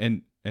 steps.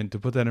 And to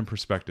put that in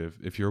perspective,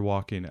 if you're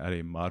walking at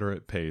a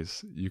moderate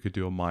pace, you could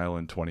do a mile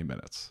in 20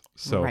 minutes.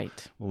 So Right.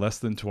 less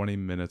than 20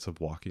 minutes of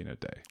walking a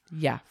day.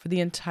 Yeah, for the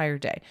entire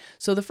day.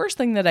 So the first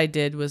thing that I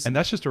did was And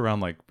that's just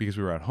around because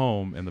we were at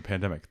home in the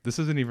pandemic. This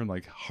isn't even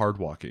like hard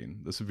walking.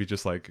 This would be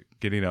just like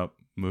getting up,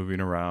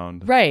 moving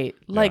around. right.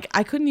 Like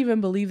I couldn't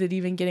even believe that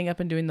even getting up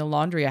and doing the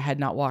laundry, I had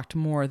not walked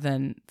more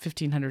than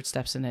 1,500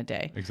 steps in a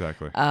day.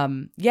 Exactly.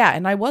 Yeah,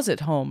 and I was at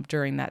home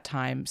during that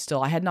time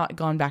still. I had not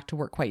gone back to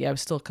work quite yet. I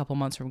was still a couple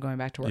months from going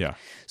back to work. Yeah.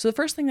 So the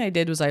first thing I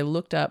did was I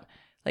looked up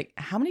like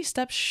how many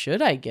steps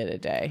should I get a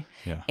day?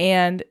 Yeah.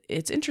 And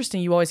it's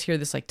interesting. You always hear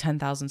this like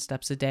 10,000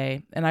 steps a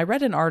day. And I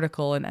read an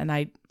article and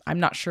I'm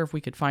not sure if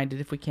we could find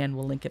it. If we can,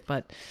 we'll link it.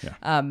 But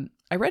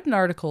I read an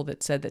article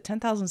that said that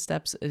 10,000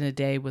 steps in a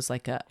day was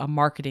like a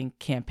marketing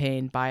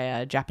campaign by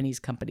a Japanese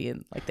company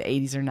in like the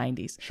 80s or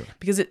 90s. Sure.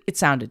 Because it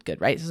sounded good,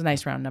 right? It was a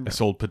nice round number. I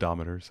sold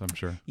pedometers, I'm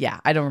sure. Yeah,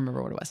 I don't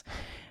remember what it was.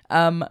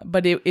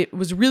 But it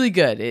was really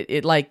good.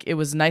 It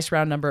was a nice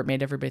round number. It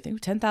made everybody think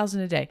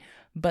 10,000 a day.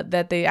 But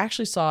that they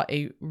actually saw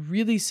a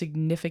really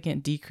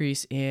significant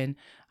decrease in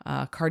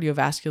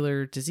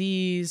cardiovascular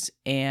disease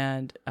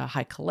and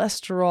high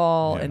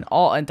cholesterol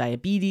and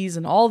diabetes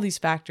and all these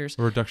factors.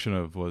 A reduction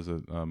of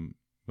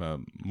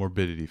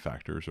morbidity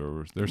factors,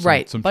 or there's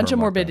some bunch term of like that.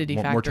 morbidity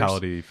factors.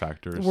 Mortality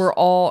factors.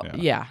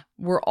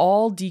 We're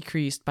all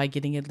decreased by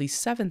getting at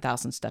least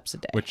 7,000 steps a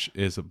day, which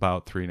is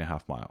about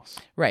 3.5 miles.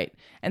 Right.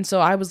 And so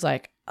I was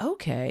like,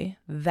 okay,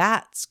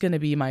 that's going to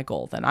be my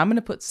goal. Then I'm going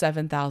to put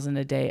 7,000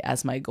 a day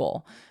as my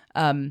goal.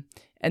 And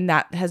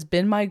that has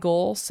been my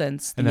goal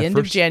since the end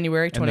of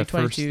January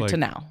 2022 to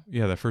now.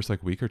 Yeah, that first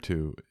week or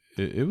two,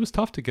 it was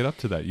tough to get up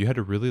to that. You had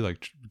to really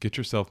get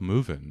yourself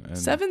moving. And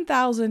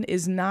 7,000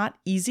 is not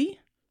easy.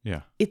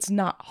 Yeah. It's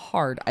not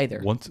hard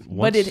either.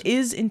 But it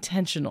is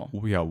intentional.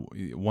 Yeah.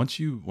 Once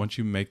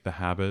you make the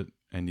habit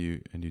and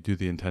you do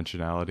the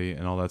intentionality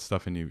and all that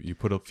stuff, and you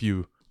put a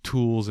few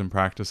tools and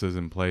practices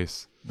in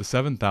place, the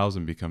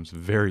 7,000 becomes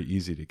very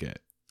easy to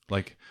get.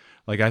 Like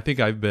I think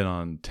I've been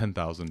on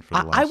 10,000 for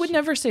the last. I would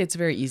never say it's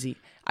very easy.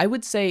 I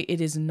would say it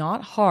is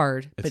not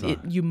hard,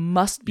 but you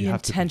must be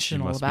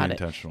intentional about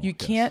it. You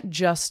can't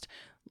just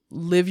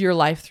live your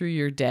life through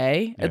your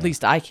day. At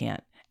least I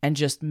can't. And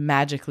just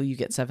magically you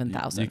get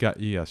 7,000.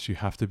 You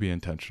have to be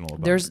intentional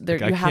about it.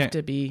 You have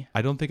to be.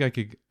 I don't think I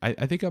could.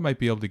 I think I might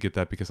be able to get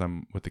that because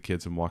I'm with the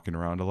kids and walking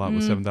around a lot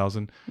with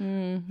 7,000.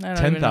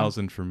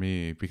 10,000 for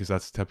me, because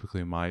that's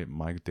typically my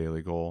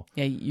daily goal.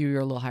 Yeah,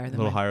 you're a little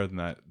higher than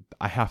that.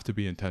 I have to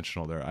be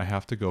intentional there. I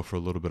have to go for a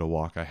little bit of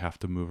walk. I have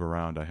to move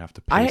around. I have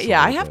to pace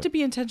I have to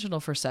be intentional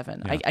for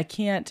 7. Yeah. I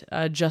can't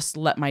just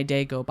let my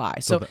day go by.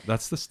 So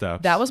that's the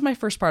steps. that was my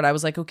first part. I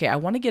was like, okay, I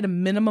want to get a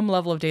minimum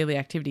level of daily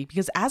activity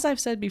because, as I've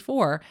said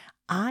before,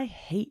 I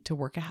hate to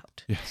work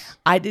out. Yes.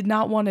 I did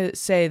not want to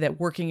say that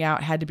working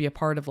out had to be a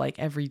part of like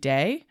every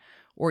day,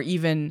 or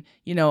even,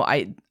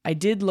 I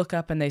did look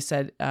up and they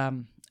said,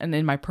 and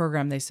in my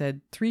program, they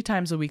said 3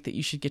 times a week that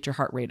you should get your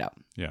heart rate up.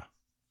 Yeah.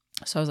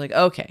 So I was like,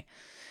 okay,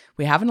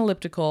 we have an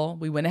elliptical.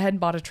 We went ahead and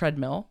bought a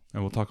treadmill.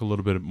 And we'll talk a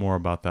little bit more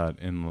about that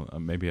in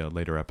maybe a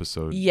later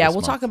episode. Yeah, this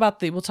we'll month.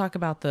 talk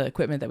about the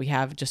equipment that we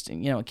have, just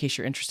in case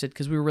you're interested,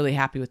 because we were really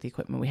happy with the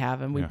equipment we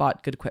have, and we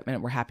bought good equipment,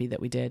 and we're happy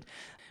that we did.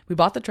 We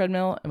bought the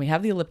treadmill, and we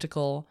have the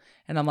elliptical,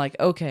 and I'm like,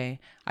 okay,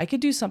 I could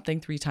do something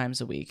 3 times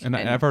a week. And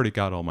I've already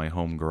got all my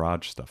home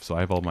garage stuff, so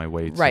I have all my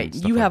weights. Right, and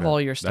stuff you like have that,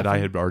 all your stuff. that I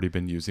had already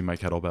been using, my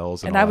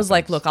kettlebells. And all I that was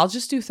like, things. look, I'll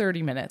just do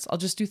 30 minutes. I'll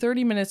just do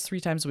 30 minutes 3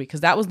 times a week,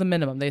 because that was the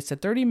minimum. They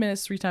said 30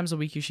 minutes 3 times a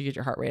week, you should get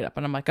your heart rate up.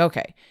 And I'm like,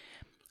 okay,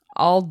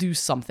 I'll do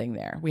something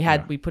there.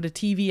 We put a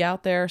TV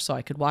out there so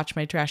I could watch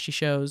my trashy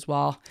shows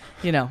while,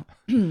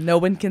 no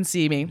one can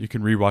see me. You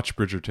can rewatch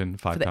Bridgerton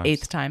 5 for the times.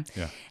 8th time.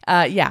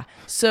 Yeah.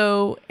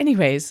 So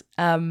anyways,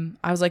 I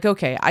was like,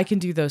 okay, I can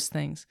do those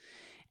things.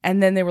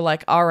 And then they were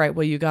like, all right,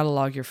 well, you got to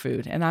log your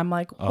food. And I'm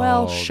like,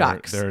 well,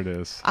 shucks. There it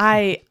is.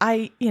 I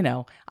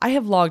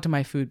have logged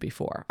my food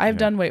before. I've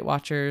done Weight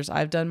Watchers.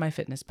 I've done my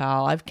Fitness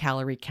Pal. I've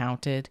calorie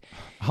counted.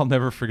 I'll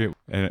never forget.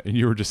 And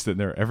you were just sitting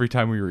there. Every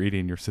time we were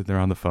eating, you're sitting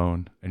there on the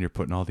phone and you're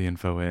putting all the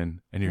info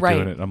in and you're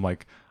doing it. And I'm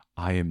like,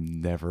 I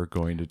am never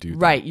going to do that.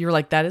 Right. You're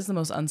like, that is the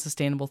most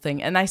unsustainable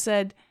thing. And I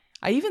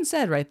even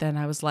said right then,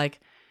 I was like,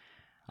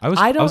 I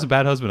was a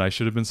bad husband. I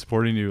should have been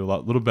supporting you a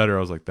little better.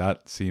 I was like,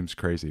 that seems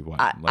crazy.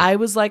 I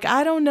was like,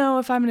 I don't know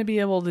if I'm going to be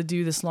able to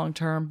do this long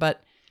term,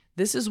 but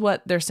this is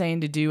what they're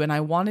saying to do. And I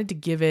wanted to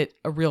give it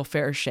a real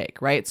fair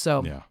shake, right?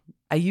 So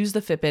I used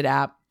the Fitbit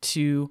app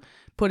to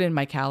put in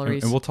my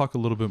calories. And we'll talk a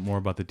little bit more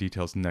about the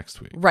details next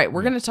week. Right.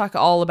 We're going to talk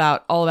all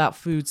about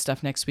food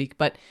stuff next week.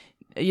 But,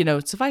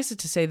 suffice it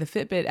to say, the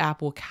Fitbit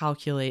app will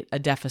calculate a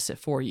deficit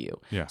for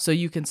you. Yeah. So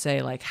you can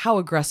say, like, how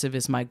aggressive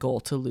is my goal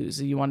to lose?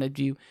 You want to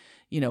do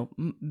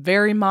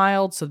very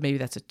mild, so maybe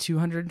that's a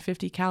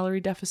 250 calorie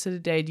deficit a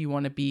day. Do you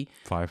want to be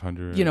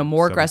 500?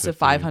 More aggressive,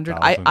 500?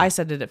 1,000? I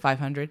set it at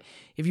 500.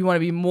 If you want to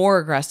be more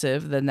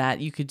aggressive than that,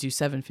 you could do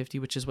 750,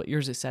 which is what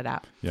yours is set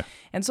at. Yeah.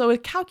 And so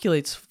it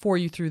calculates for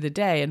you through the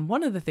day. And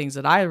one of the things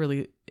that I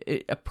really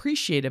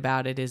appreciate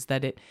about it is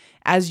that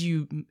as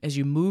you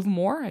move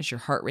more, as your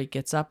heart rate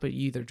gets up, you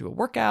either do a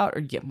workout or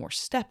you get more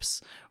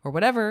steps or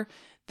whatever,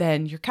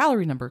 then your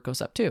calorie number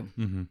goes up too.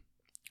 Mm-hmm.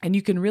 And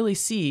you can really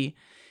see.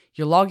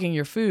 You're logging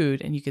your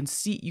food, and you can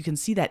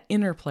see that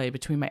interplay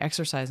between my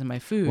exercise and my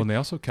food. Well, and they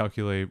also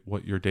calculate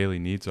what your daily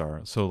needs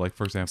are. So, like,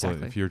 for example,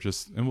 if you're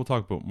and we'll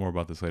talk more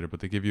about this later, but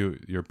they give you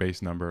your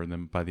base number, and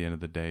then by the end of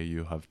the day,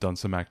 you have done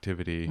some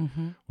activity,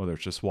 whether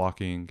it's just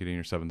walking, getting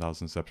your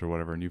 7,000 steps or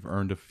whatever, and you've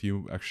earned a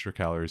few extra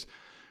calories.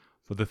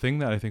 But the thing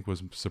that I think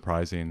was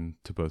surprising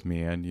to both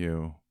me and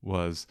you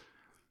was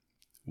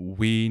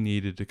we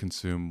needed to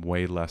consume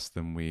way less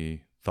than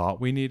we thought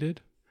we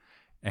needed.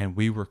 And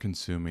we were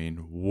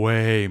consuming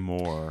way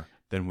more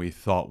than we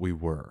thought we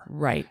were.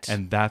 Right.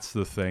 And that's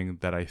the thing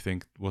that I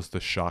think was the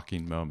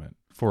shocking moment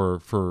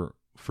for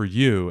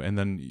you. And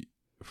then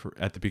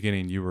at the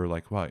beginning, you were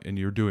like, wow, and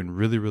you're doing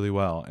really, really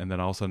well. And then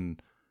all of a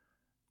sudden,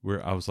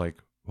 I was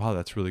like, wow,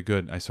 that's really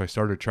good. So I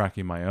started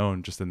tracking my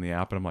own just in the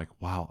app, and I'm like,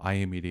 wow, I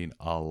am eating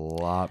a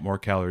lot more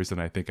calories than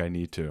I think I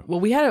need to. Well,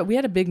 we had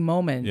a big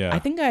moment. Yeah. I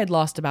think I had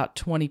lost about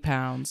 20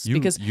 pounds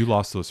because you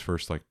lost those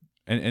first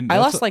And I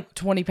lost like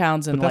 20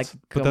 pounds in like a month and a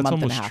half. But that's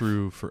almost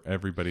true for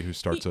everybody who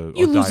starts a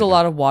You lose diet. a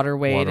lot of water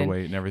weight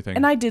and everything.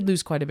 And I did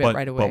lose quite a bit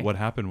right away. But what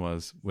happened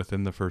was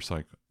within the first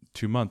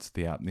 2 months,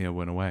 the apnea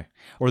went away,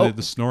 or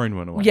the snoring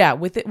went away. Yeah,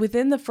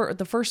 within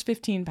the first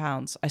 15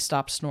 pounds, I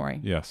stopped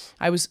snoring. Yes,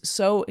 I was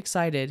so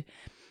excited,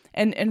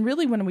 and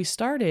really when we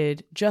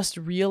started, just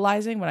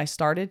realizing when I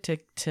started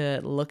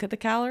to look at the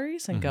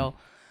calories and go,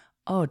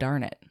 oh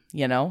darn it,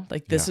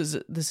 this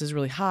is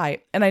really high.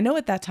 And I know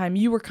at that time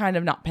you were kind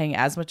of not paying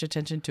as much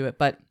attention to it,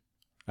 but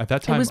at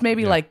that time it was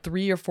maybe like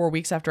 3 or 4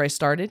 weeks after I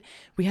started.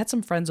 We had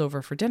some friends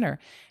over for dinner,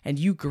 and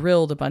you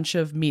grilled a bunch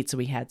of meat. So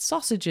we had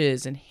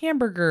sausages and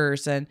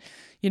hamburgers and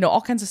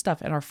all kinds of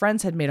stuff. And our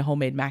friends had made a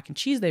homemade mac and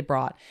cheese they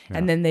brought,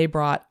 and then they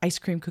brought ice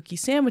cream cookie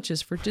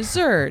sandwiches for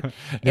dessert.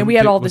 And we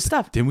had all this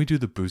stuff. Didn't we do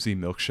the boozy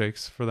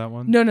milkshakes for that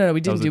one? No,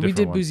 we didn't do. We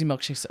did boozy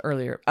milkshakes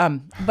earlier.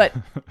 But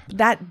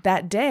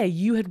that day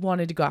you had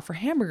wanted to go out for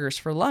hamburgers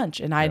for lunch,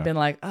 and I'd been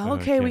like, oh,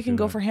 okay, we can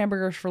go for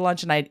hamburgers for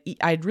lunch. And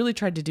I'd really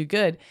tried to do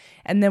good.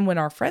 And then when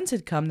our friends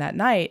had come that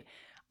night,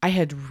 I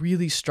had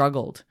really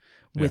struggled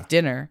with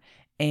dinner.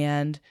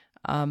 And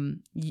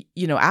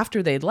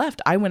after they'd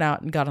left, I went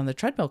out and got on the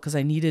treadmill because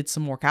I needed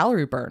some more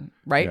calorie burn,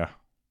 right? Yeah.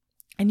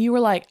 And you were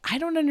like, I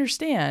don't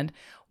understand.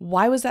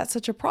 Why was that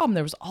such a problem?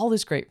 There was all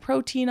this great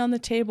protein on the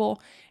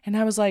table. And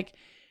I was like,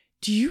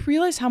 do you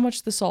realize how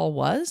much this all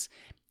was?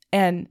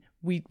 And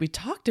we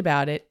talked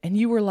about it, and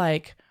you were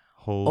like,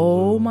 Holy,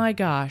 oh my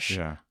gosh,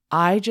 yeah.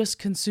 I just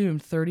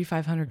consumed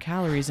 3,500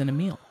 calories in a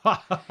meal.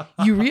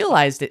 You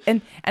realized it.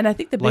 And I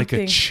think the big Like thing.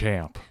 a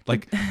champ.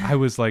 Like I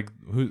was like,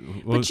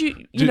 But you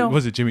know,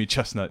 was it Jimmy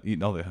Chestnut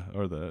eating all the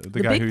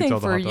the guy big who eats thing all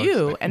the for hot dogs?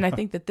 you, and I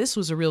think that this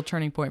was a real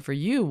turning point for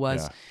you,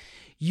 was Yeah.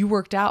 you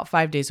worked out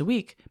 5 days a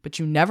week, but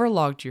you never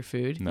logged your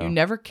food. No. You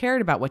never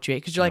cared about what you ate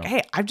because you're like,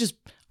 hey, I've just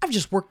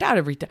worked out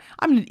every day.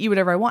 I'm going to eat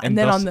whatever I want. And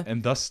then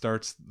and thus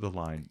starts the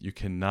line. You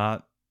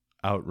cannot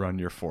outrun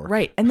your fork.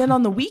 Right. And then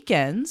on the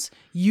weekends,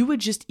 you would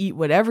just eat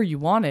whatever you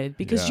wanted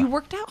because Yeah. you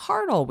worked out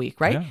hard all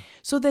week, right? Yeah.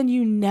 So then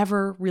you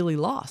never really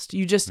lost.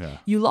 You just, Yeah.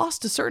 you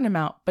lost a certain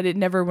amount, but it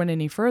never went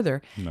any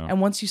further. No.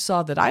 And once you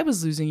saw that I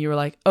was losing, you were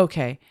like,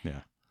 okay. Yeah.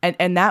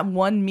 And that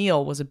one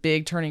meal was a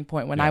big turning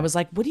point when I was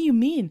like, what do you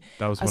mean?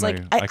 That was I was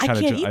when like, I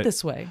kinda can't eat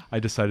this way. I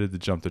decided to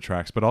jump the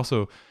tracks, but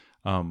also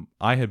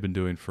I had been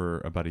doing for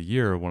about a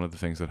year. One of the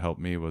things that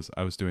helped me was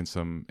I was doing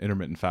some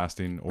intermittent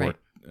fasting, or Right.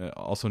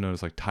 also known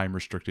as like time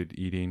restricted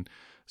eating.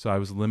 So I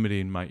was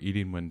limiting my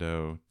eating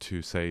window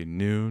to say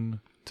noon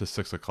to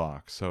 6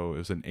 o'clock. So it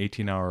was an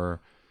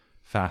 18-hour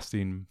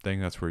fasting thing.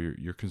 That's where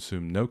you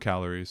consume no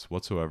calories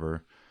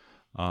whatsoever.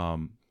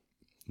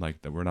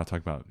 Like that, we're not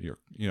talking about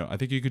I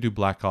think you could do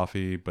black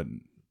coffee, but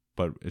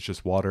it's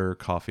just water,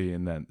 coffee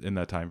in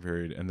that time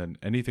period, and then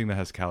anything that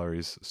has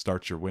calories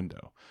starts your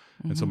window.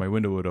 And so my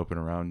window would open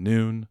around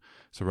noon,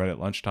 so right at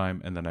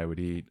lunchtime, and then I would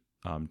eat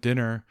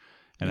dinner,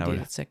 and You I do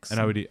would at 6. and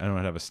I would eat. I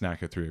would have a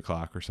snack at 3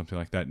 o'clock or something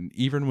like that. And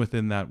even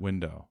within that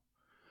window,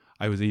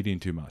 I was eating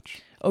too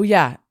much. Oh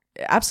yeah,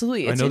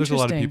 absolutely. It's I know there's a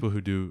lot of interesting. people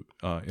who do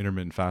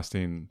intermittent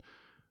fasting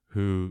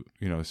who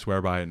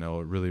swear by it and know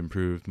it really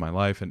improved my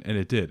life, and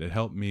it did. It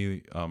helped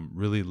me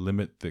really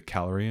limit the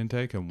calorie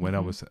intake and when I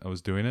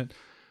was doing it.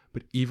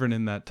 But even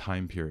in that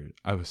time period,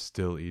 I was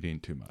still eating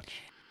too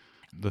much.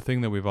 The thing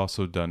that we've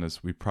also done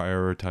is we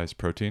prioritize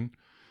protein.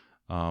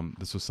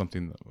 This was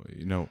something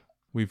that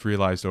we've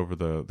realized over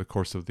the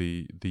course of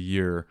the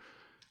year,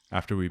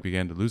 after we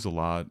began to lose a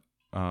lot,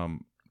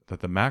 that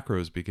the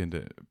macros begin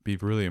to be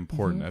really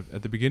important.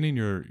 At the beginning,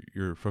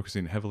 you're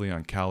focusing heavily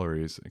on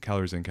calories in,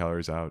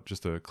 calories out,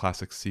 just a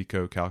classic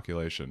CECO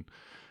calculation.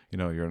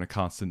 You're in a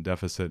constant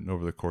deficit, and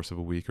over the course of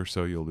a week or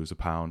so, you'll lose a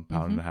pound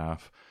and a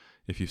half.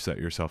 If you set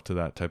yourself to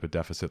that type of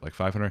deficit, like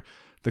 500,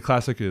 the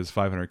classic is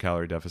 500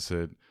 calorie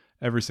deficit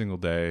every single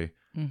day.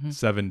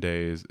 7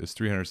 days is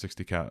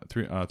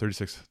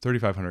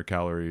 3,500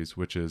 calories,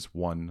 which is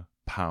 1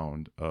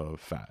 pound of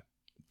fat.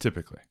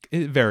 Typically,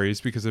 it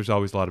varies because there's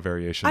always a lot of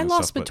variation. I and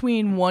lost stuff, but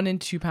between 1 and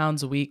 2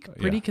 pounds a week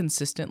pretty yeah.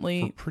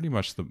 consistently. for pretty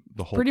much the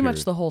whole Pretty much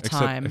period. the whole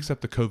time.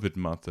 except the COVID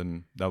month,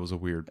 and that was a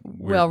weird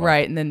Well, month.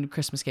 right, and then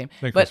Christmas came.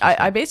 Then But Christmas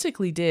I came.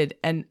 basically did,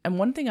 and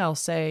one thing I'll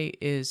say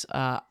is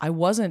I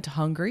wasn't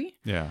hungry.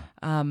 Yeah.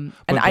 And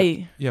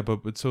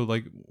But so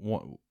like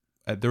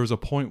there was a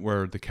point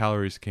where the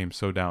calories came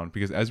so down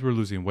because as we're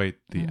losing weight,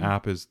 the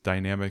app is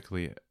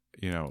dynamically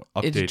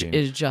updating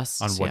it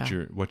adjusts on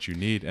yeah. what you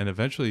need, and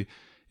eventually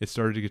it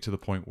started to get to the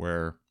point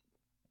where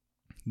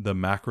the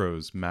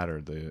macros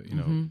mattered,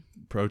 the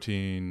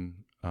protein,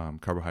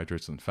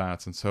 carbohydrates, and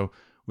fats, and so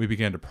we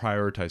began to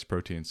prioritize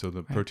protein. So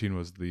the protein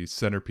was the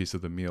centerpiece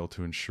of the meal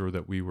to ensure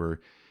that we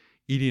were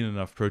eating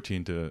enough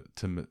protein to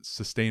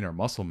sustain our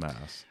muscle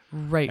mass,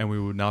 Right. and we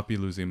would not be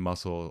losing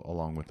muscle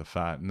along with the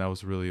fat. And that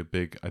was really a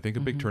big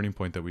turning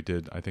point that we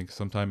did. I think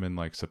sometime in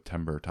like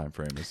September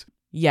timeframe is.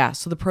 Yeah,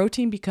 so the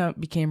protein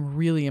became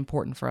really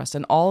important for us,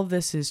 and all of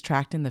this is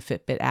tracked in the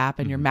Fitbit app,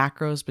 and your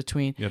macros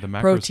between Yeah, the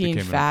macros protein,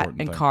 became an fat,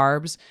 important and thing.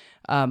 carbs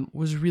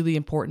was really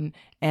important.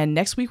 And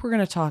next week we're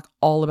going to talk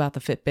all about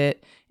the Fitbit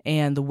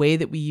and the way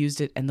that we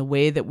used it, and the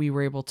way that we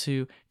were able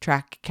to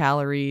track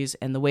calories,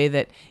 and the way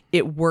that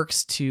it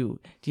works to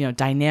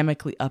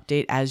dynamically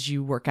update as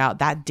you work out.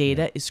 That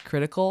data is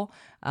critical.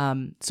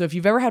 So if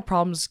you've ever had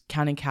problems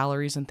counting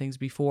calories and things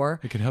before,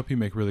 It can help you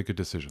make really good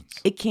decisions.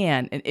 it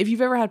can. And if you've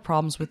ever had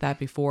problems with that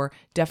before,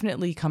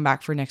 definitely come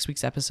back for next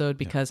week's episode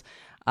because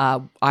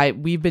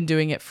we've been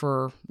doing it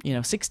for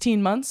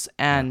 16 months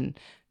and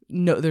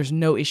there's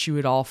no issue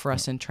at all for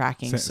us in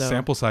tracking. So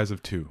Sample size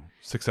of 2,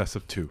 success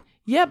of 2.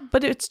 yeah,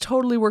 but it's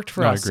totally worked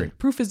for No, I us. agree.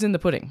 Proof is in the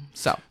pudding.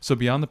 So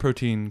beyond the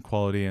protein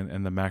quality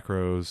and the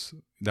macros,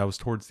 that was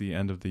towards the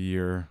end of the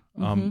year.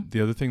 The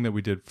other thing that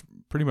we did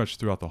pretty much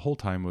throughout the whole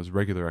time was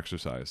regular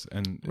exercise.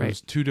 And it was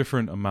 2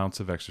 different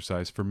amounts of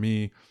exercise. For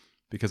me,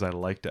 because I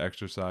like to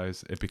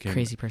exercise, it became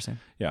crazy person.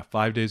 Yeah,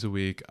 5 days a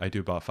week. I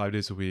do about 5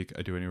 days a week.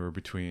 I do anywhere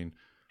between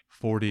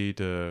 40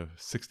 to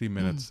 60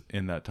 minutes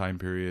in that time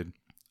period.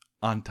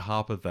 On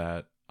top of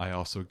that, I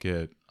also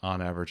get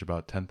on average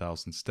about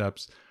 10,000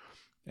 steps.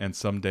 And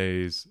some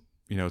days,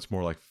 it's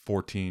more like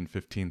 14,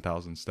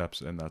 15,000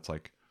 steps. And that's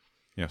like,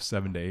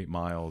 7 to 8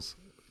 miles.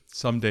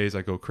 Some days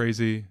I go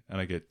crazy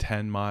and I get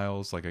 10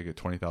 miles, like I get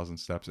 20,000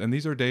 steps. And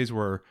these are days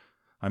where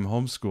I'm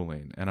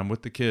homeschooling and I'm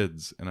with the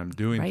kids and I'm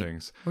doing Right.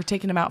 things. We're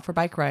taking them out for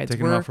bike rides.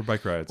 Taking them out for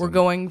bike rides. We're and-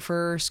 going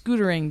for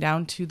scootering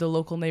down to the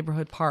local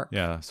neighborhood park.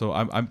 Yeah. So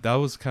I'm that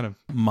was kind of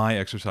my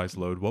exercise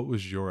load. What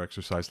was your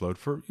exercise load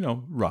for,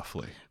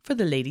 roughly? For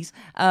the ladies.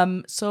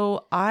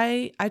 So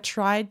I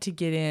tried to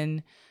get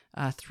in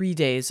 3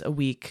 days a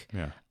week.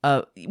 Yeah.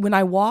 When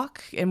I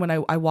walk and when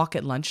I walk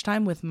at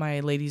lunchtime with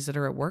my ladies that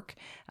are at work,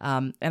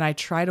 and I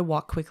try to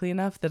walk quickly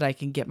enough that I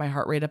can get my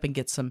heart rate up and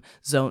get some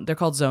zone. They're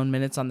called zone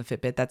minutes on the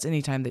Fitbit. That's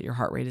any time that your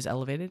heart rate is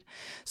elevated.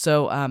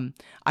 So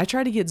I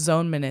try to get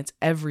zone minutes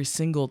every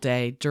single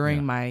day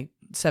during my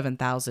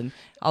 7,000.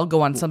 I'll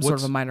go on some sort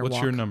of a minor walk.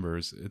 What's your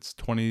numbers? It's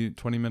 20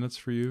 minutes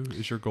for you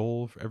is your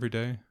goal for every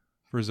day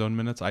for zone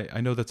minutes? I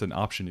know that's an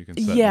option you can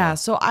set. Yeah, now.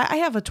 so I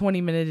have a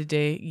 20-minute a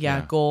day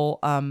goal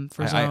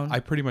for zone. I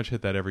pretty much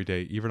hit that every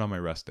day, even on my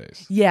rest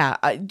days. Yeah,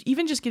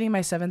 even just getting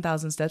my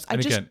 7,000 steps.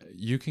 And again,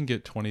 you can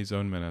get 20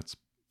 zone minutes.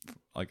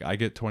 Like I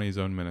get 20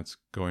 zone minutes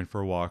going for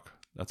a walk.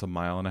 That's 1.5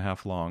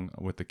 miles long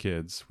with the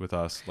kids, with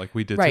us, like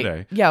we did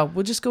today. Yeah,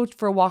 we'll just go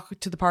for a walk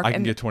to the park. I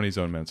can get 20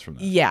 zone minutes from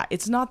that. Yeah,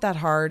 it's not that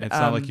hard. It's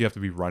not like you have to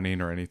be running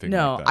or anything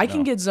No, like that. I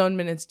can get zone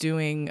minutes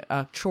doing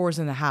chores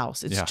in the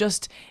house. It's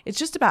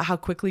just about how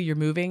quickly you're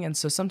moving. And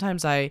so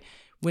sometimes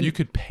when you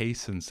could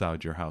pace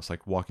inside your house,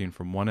 like walking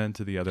from one end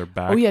to the other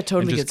back. Oh, yeah,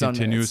 totally and get just zone minutes.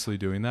 continuously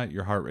doing that,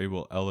 your heart rate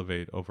will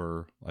elevate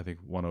over, I think,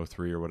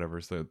 103 or whatever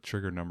is the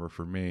trigger number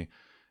for me.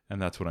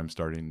 And that's when I'm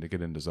starting to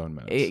get into zone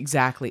minutes.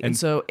 Exactly. And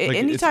so like,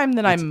 anytime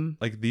that I'm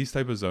like these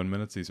type of zone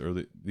minutes, these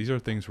are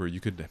things where you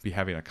could be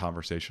having a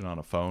conversation on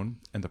a phone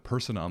and the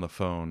person on the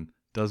phone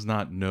does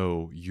not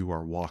know you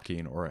are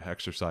walking or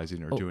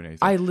exercising or doing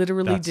anything. I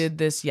literally did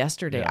this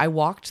yesterday. Yeah. I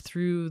walked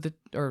through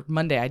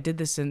Monday. I did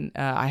this in.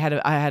 I had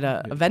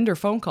a vendor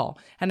phone call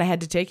and I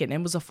had to take it. And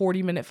it was a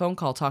 40-minute phone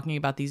call talking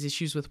about these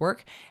issues with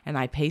work. And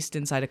I paced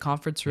inside a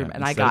conference room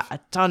and I got a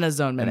ton of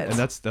zone minutes.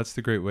 And that's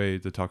the great way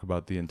to talk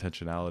about the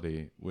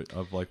intentionality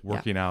of like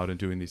working out and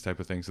doing these type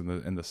of things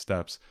and the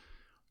steps.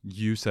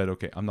 You said,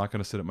 okay, I'm not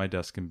going to sit at my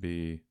desk and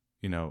be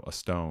a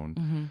stone.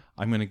 Mm-hmm.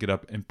 I'm going to get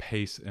up and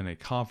pace in a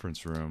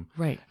conference room.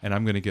 Right. And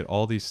I'm going to get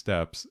all these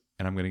steps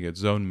and I'm going to get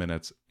zone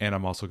minutes and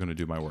I'm also going to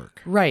do my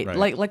work. Right.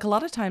 Like a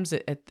lot of times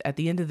at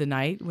the end of the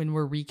night when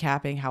we're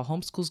recapping how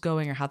homeschool's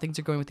going or how things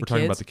are going with the kids. We're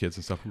talking about the kids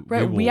and stuff.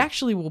 Right. We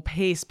actually will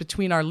pace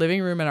between our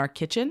living room and our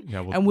kitchen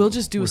and we'll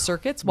just do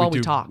circuits while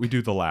we talk. We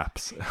do the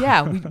laps.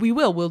 Yeah, we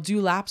will. We'll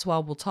do laps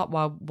while we'll talk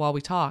while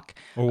we talk.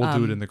 Or we'll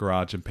do it in the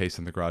garage and pace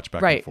in the garage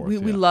back and forth.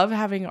 We love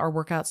having our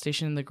workout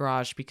station in the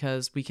garage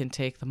because we can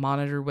take the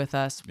monitor with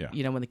us.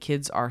 Yeah. When the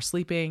kids are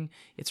sleeping,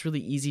 it's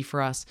really easy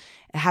for us.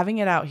 Having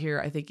it out here,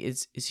 I think,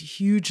 is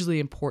hugely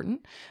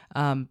important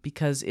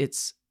because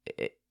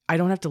I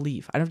don't have to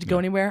leave. I don't have to go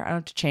anywhere. I don't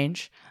have to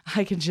change.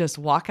 I can just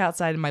walk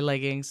outside in my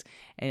leggings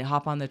and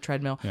hop on the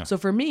treadmill. Yeah. So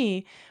for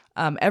me,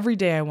 every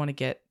day I want to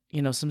get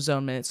some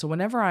zone minutes. So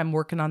whenever I'm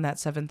working on that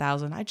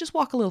 7,000, I just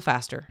walk a little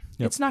faster.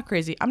 Yep. It's not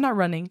crazy. I'm not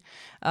running.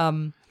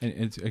 And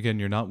it's, again,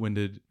 you're not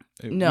winded.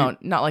 No,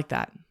 not like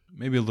that.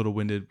 Maybe a little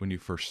winded when you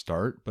first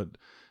start, but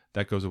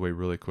that goes away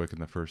really quick in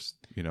the first,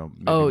 maybe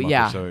month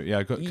or so. Yeah,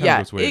 it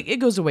goes away. It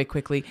goes away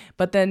quickly.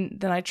 But then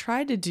I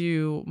try to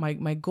do,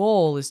 my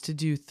goal is to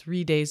do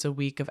 3 days a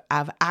week of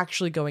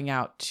actually going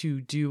out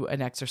to do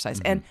an exercise.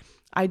 Mm-hmm. And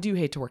I do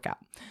hate to work out.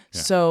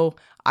 Yeah. So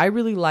I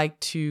really like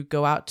to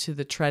go out to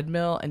the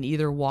treadmill and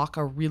either walk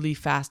a really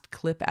fast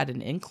clip at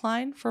an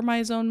incline for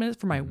my zone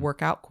minutes, for my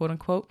workout, quote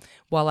unquote,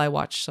 while I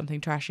watch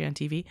something trashy on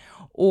TV.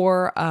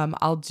 Or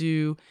I'll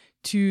do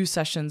 2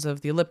 sessions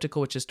of the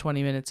elliptical, which is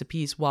 20 minutes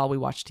apiece while we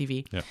watch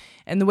TV. Yeah.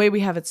 And the way we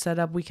have it set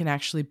up, we can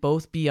actually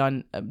both be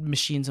on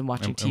machines and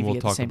watching TV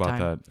at the same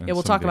time. Yeah,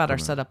 we'll talk about our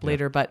setup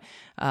later. But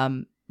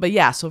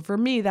yeah, so for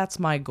me, that's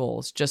my goal.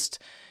 It's just,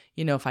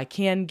 if I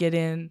can get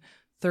in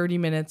 30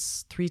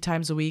 minutes 3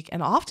 times a week.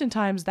 And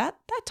oftentimes that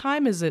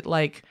time is at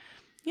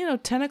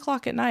 10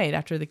 o'clock at night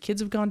after the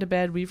kids have gone to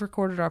bed. We've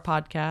recorded our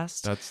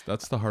podcast.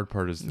 That's the hard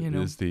part is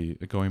the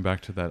going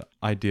back to that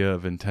idea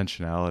of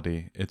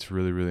intentionality. It's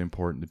really, really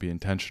important to be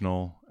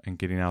intentional and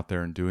getting out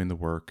there and doing the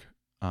work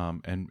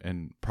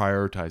and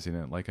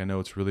prioritizing it. Like, I know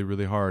it's really,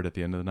 really hard at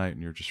the end of the night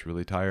and you're just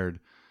really tired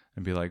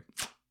and be like,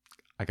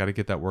 I got to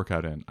get that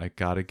workout in. I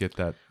got to get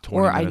that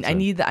 20 minutes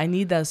in. I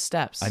need those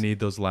steps. I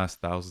need those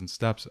last 1,000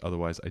 steps.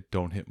 Otherwise, I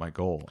don't hit my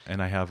goal.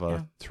 And I have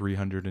a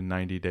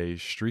 390-day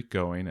streak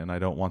going, and I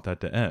don't want that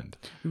to end.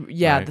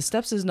 Yeah, right? The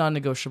steps is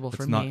non-negotiable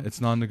for me. It's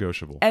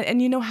non-negotiable.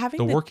 And having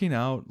the working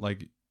out,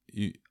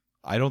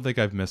 I don't think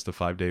I've missed a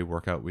 5-day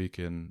workout week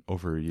in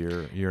over a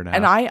year and a half.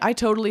 And I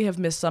totally have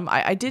missed some.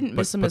 I didn't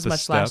miss them as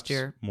much last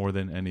year. More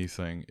than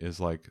anything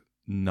is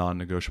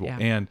non-negotiable. Yeah.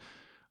 And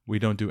we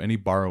don't do any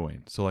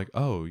borrowing. So I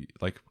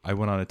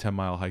went on a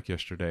 10-mile hike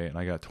yesterday and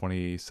I got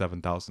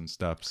 27,000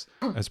 steps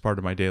as part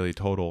of my daily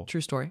total. True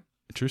story.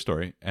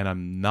 And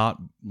I'm not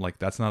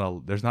that's not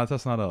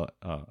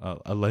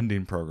a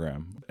lending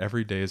program.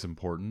 Every day is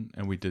important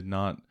and we did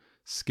not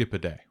skip a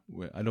day.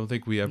 I don't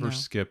think we ever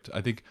skipped.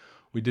 I think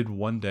We did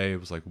one day. It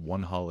was like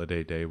one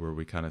holiday day where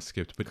we kind of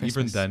skipped. But even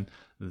Christmas. then,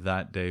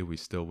 that day we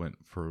still went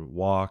for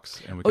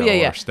walks and we Oh got yeah, all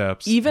yeah. our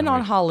steps. Even and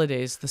on we,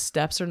 holidays, the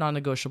steps are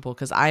non-negotiable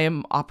because I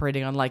am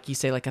operating on, like you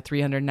say, like a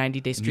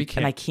 390-day streak,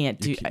 and I can't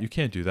do. You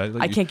can't do that.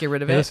 Like, I can't get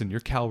rid of hey, it. Listen, you're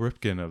Cal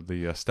Ripken of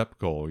the step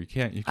goal. You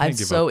can't I'm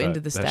give so up into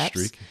that, the that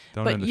steps. streak.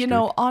 Don't But end the you streak.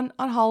 know, on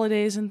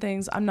holidays and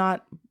things, I'm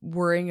not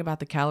worrying about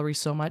the calories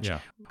so much.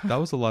 Yeah, that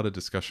was a lot of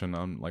discussion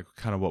on like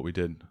kind of what we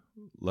did.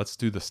 Let's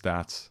do the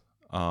stats.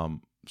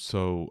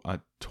 So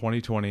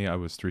 2020, I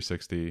was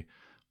 360.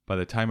 By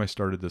the time I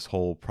started this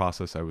whole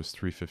process, I was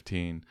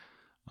 315.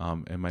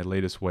 And my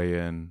latest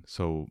weigh-in,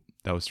 so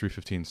that was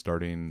 315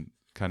 starting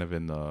kind of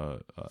in the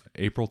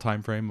April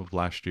timeframe of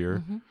last year.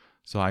 Mm-hmm.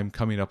 So I'm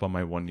coming up on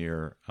my 1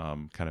 year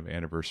kind of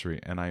anniversary,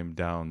 and I'm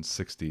down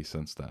 60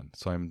 since then.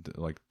 So I'm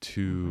like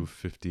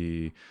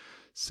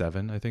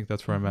 257. I think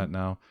that's where I'm at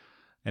now.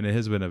 And it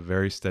has been a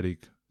very steady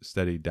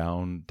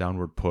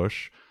downward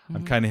push.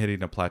 I'm kind of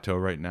hitting a plateau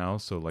right now.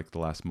 So like the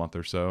last month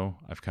or so,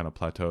 I've kind of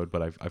plateaued,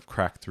 but I've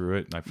cracked through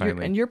it, and I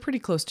finally. You're pretty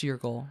close to your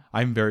goal.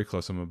 I'm very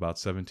close. I'm about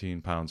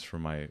 17 pounds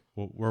from my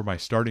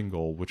starting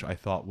goal, which I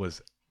thought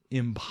was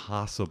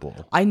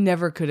impossible. I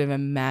never could have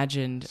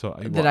imagined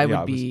that I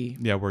would be.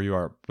 Where you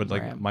are. But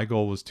where I like am. my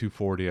goal was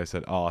 240. I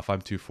said, oh, if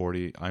I'm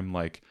 240, I'm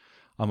like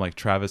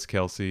Travis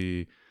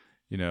Kelce,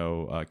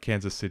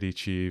 Kansas City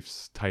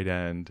Chiefs tight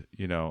end.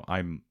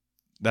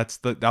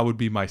 That would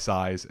be my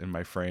size and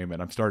my frame,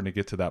 and I'm starting to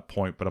get to that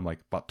point, but I'm like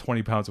about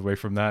 20 pounds away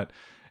from that,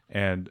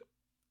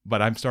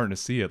 but I'm starting to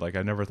see it. Like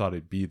I never thought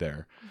it'd be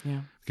there,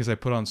 because I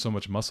put on so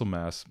much muscle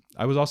mass.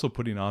 I was also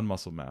putting on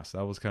muscle mass.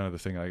 That was kind of the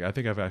thing. Like I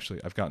think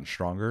I've gotten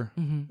stronger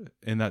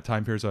in that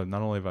time period. So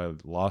not only have I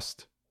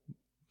lost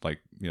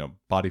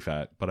body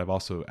fat, but I've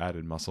also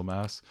added muscle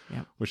mass,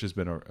 which has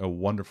been a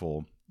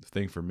wonderful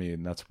thing for me,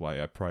 and that's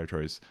why I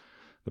prioritize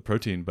the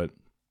protein. But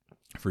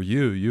for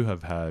you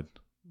have had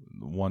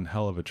one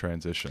hell of a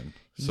transition.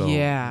 So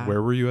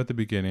where were you at the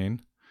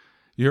beginning?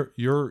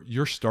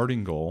 Your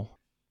starting goal,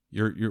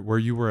 your where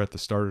you were at the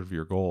start of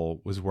your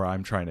goal was where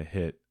I'm trying to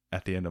hit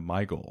at the end of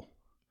my goal,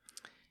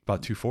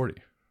 about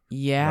 240.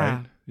 Yeah.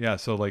 Right? Yeah.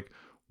 So like,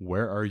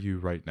 where are you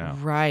right now?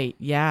 Right.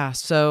 Yeah.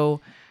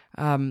 So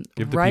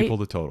give the people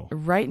the total.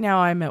 Right now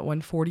I'm at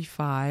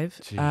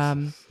 145.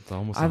 Jesus, it's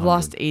almost I've 100.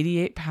 lost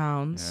 88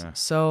 pounds. Yeah.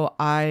 So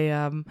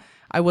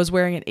I was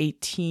wearing an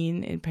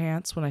 18 in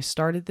pants when I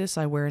started this.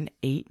 I wear an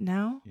 8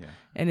 now. Yeah.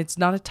 And it's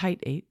not a tight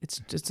 8. It's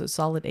just a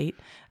solid 8.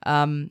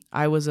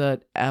 I was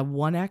a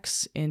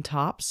 1X in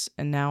tops,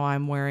 and now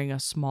I'm wearing a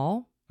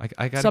small.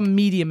 I got some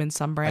medium in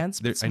some brands,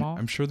 but small.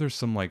 I'm sure there's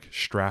some like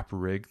strap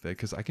rig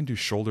because I can do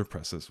shoulder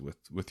presses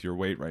with your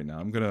weight right now.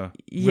 I'm gonna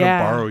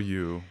borrow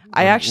you.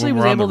 I actually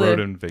was able on the road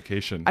to on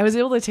vacation. I was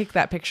able to take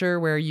that picture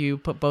where you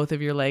put both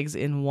of your legs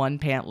in one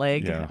pant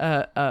leg.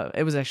 Yeah.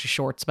 It was actually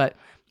shorts, but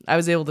I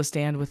was able to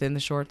stand within the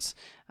shorts.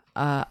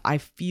 I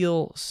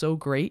feel so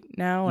great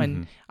now,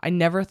 and I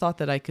never thought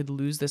that I could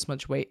lose this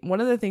much weight. One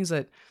of the things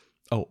that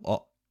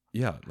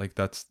yeah, like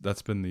that's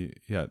been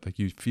like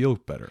you feel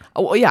better.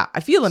 Oh yeah, I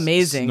feel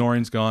amazing.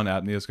 Snoring's gone,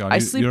 apnea's gone. I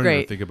sleep you don't great.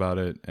 even think about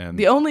it. And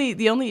the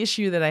only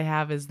issue that I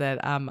have is that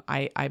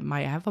I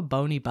have a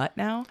bony butt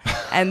now,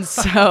 and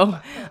so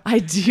I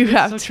do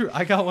have. So true.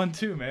 I got one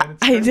too, man.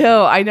 It's I crazy.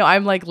 know.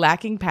 I'm like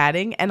lacking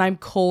padding, and I'm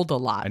cold a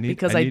lot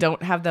because I need-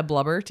 don't have the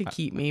blubber to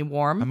keep me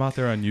warm. I'm out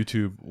there on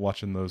YouTube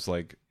watching those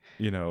like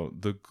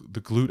the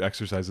glute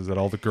exercises that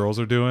all the girls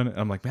are doing. And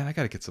I'm like, man, I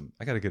gotta get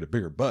a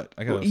bigger butt.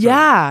 I gotta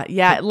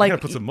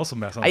put some muscle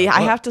mass on.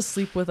 I have to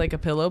sleep with like a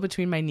pillow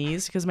between my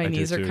knees because my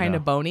knees are kind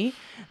of bony.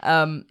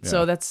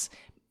 So that's.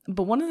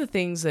 But one of the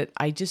things that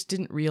I just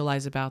didn't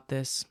realize about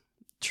this,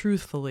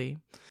 truthfully,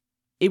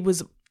 it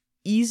was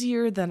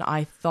easier than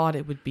I thought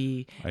it would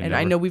be.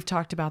 I know we've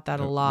talked about that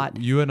a lot.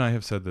 You and I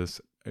have said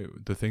this.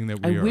 The thing that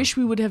I wish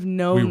we would have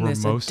known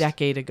this a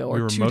decade ago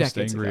or 2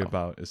 decades ago. We were most angry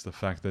about is the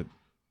fact that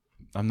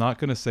I'm not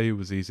going to say it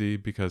was easy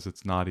because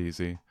it's not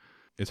easy.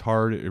 It's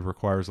hard. It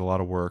requires a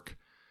lot of work.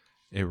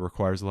 It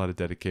requires a lot of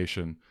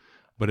dedication.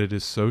 But it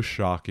is so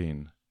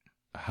shocking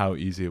how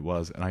easy it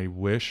was. And I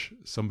wish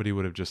somebody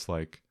would have just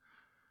like,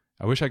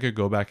 I wish I could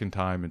go back in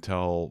time and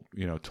tell,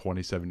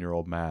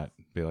 27-year-old Matt,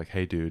 be like,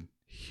 hey, dude,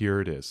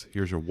 here it is.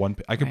 Here's your one.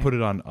 I can put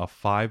it on a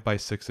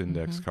 5x6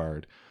 index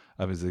card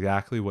of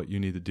exactly what you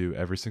need to do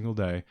every single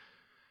day,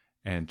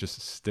 and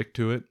just stick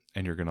to it.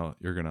 And you're gonna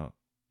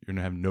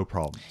have no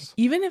problems.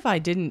 Even if I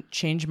didn't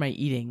change my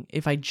eating,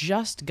 if I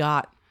just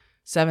got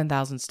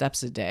 7,000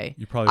 steps a day,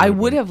 I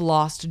would have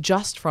lost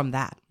just from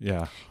that.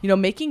 Yeah.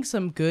 Making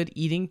some good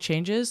eating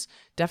changes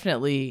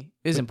definitely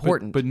is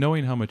important. But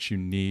knowing how much you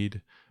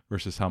need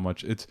versus how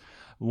much, it's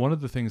one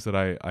of the things that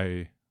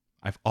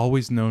I've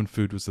always known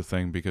food was the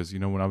thing, because,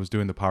 when I was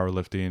doing the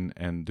powerlifting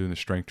and doing the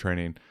strength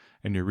training,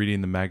 and you're reading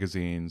the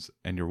magazines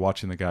and you're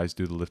watching the guys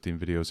do the lifting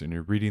videos and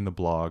you're reading the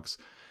blogs,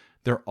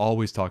 they're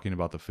always talking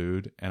about the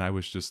food. And I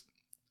was just,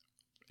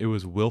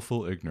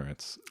 willful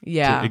ignorance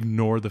Yeah. to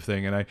ignore the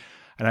thing. And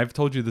I've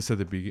told you this at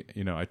the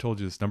beginning, I told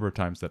you this number of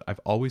times that I've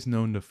always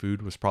known the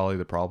food was probably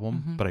the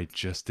problem, but I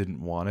just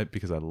didn't want it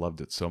because I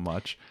loved it so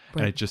much.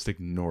 And I just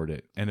ignored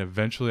it. And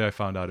eventually I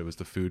found out it was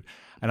the food.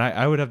 And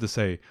I would have to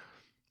say,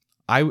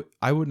 I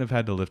wouldn't have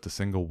had to lift a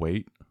single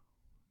weight,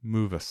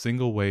 move a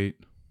single weight,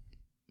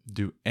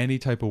 do any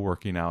type of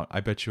working out. I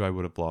bet you I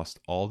would have lost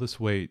all this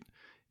weight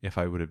if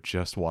I would have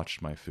just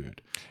watched my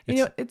food.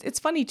 It's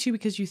funny too,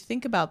 because you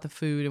think about the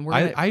food, and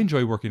I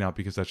enjoy working out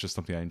because that's just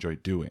something I enjoy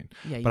doing.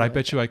 Yeah, but I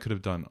bet you I could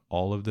have done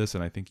all of this,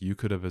 and I think you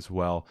could have as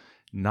well,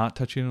 not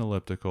touching an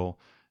elliptical,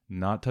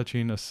 not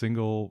touching a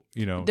single,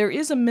 there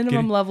is a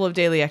minimum level of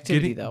daily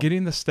activity though.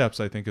 Getting the steps,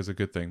 I think, is a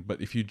good thing.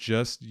 But if you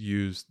just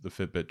use the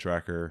Fitbit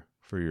tracker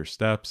for your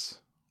steps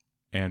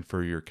and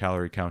for your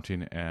calorie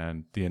counting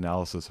and the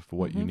analysis of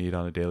what you need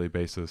on a daily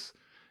basis,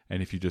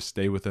 and if you just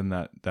stay within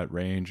that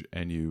range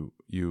and you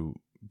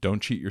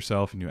don't cheat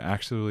yourself and you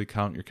actually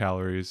count your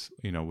calories,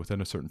 within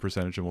a certain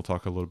percentage, and we'll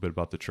talk a little bit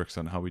about the tricks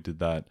on how we did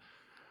that.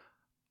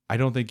 I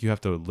don't think you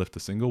have to lift a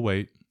single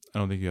weight. I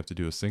don't think you have to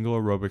do a single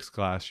aerobics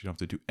class. You don't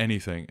have to do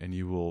anything, and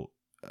you will,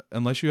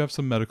 unless you have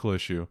some medical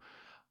issue,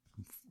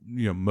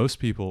 most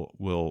people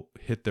will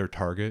hit their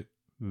target.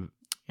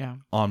 Yeah.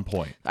 On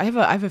point. I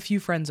have a few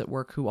friends at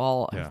work who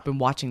all have been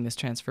watching this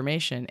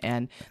transformation,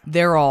 and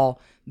they're all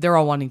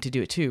wanting to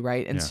do it too,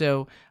 right? And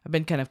so I've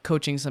been kind of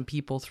coaching some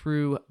people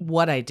through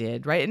what I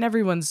did, right? And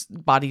everyone's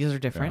bodies are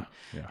different,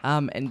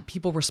 and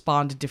people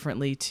respond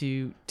differently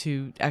to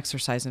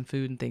exercise and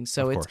food and things.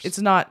 So it's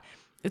not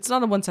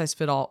a one size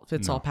fits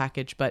all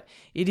package, but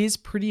it is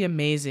pretty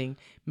amazing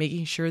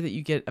making sure that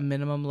you get a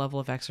minimum level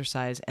of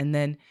exercise, and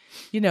then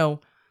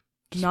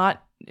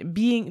not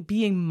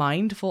being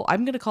mindful.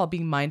 I'm going to call it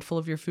being mindful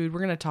of your food. We're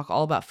going to talk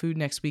all about food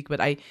next week, but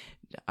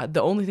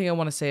the only thing I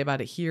want to say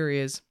about it here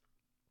is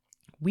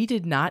we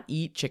did not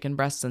eat chicken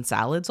breasts and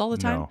salads all the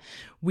time. No.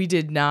 We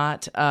did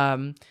not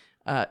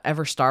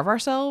ever starve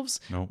ourselves.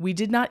 No. We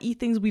did not eat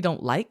things we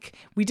don't like.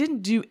 We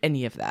didn't do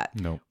any of that.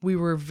 No. We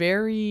were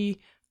very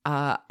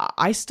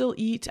I still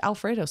eat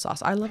Alfredo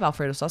sauce. I love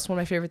Alfredo sauce. One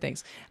of my favorite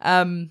things.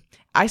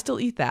 I still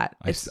eat that.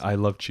 I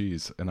love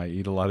cheese, and I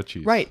eat a lot of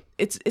cheese. Right.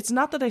 It's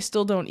not that I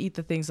still don't eat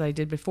the things I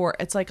did before.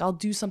 It's like I'll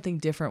do something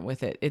different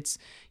with it. It's,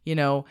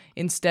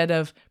 instead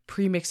of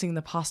pre-mixing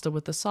the pasta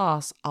with the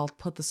sauce, I'll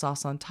put the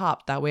sauce on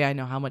top. That way I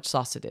know how much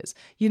sauce it is.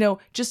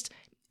 Just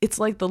it's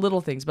like the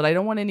little things. But I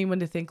don't want anyone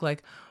to think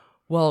like,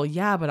 well,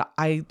 yeah, but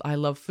I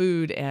love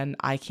food and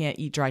I can't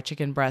eat dry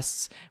chicken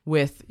breasts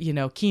with,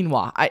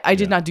 quinoa. I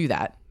did not do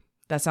that.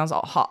 That sounds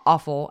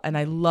awful. And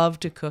I love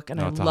to cook,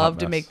 and I love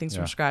to make things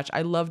from scratch.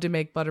 I love to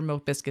make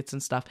buttermilk biscuits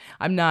and stuff.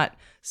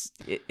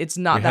 It's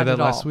not that at all. We had that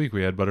last week.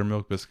 We had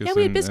buttermilk biscuits. Yeah,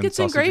 we had biscuits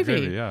and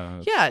gravy.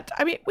 Yeah. Yeah.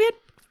 I mean, we had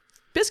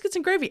biscuits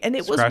and gravy, and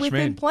it was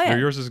within plan.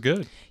 Yours is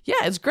good. Yeah,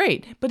 it's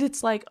great. But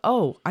it's like,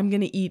 I'm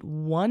going to eat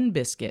one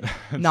biscuit,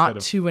 not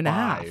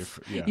 2.5.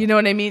 Yeah. You know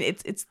what I mean?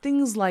 It's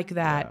things like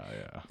that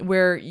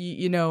where,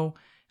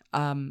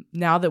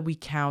 now that we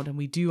count and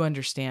we do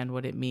understand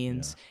what it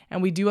means,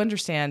 and we do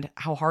understand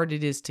how hard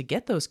it is to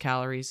get those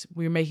calories,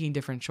 we're making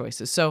different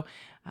choices. So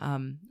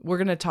we're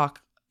going to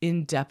talk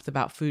in depth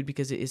about food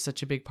because it is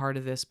such a big part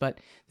of this, but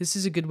this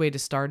is a good way to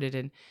start it.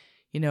 And,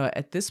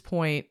 at this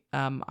point,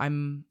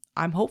 I'm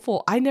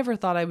hopeful. I never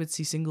thought I would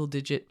see single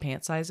digit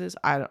pant sizes.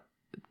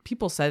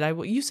 People said I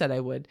would. You said I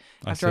would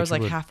after I was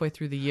like halfway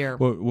through the year.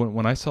 Well,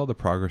 when I saw the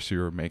progress you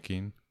were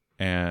making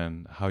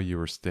and how you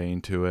were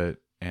staying to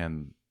it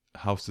and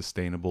how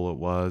sustainable it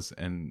was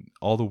and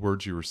all the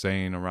words you were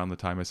saying around the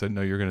time, I said,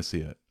 no, you're going to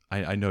see it.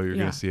 I know you're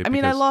going to see it. I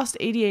mean, I lost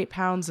 88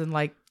 pounds in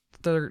like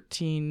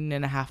 13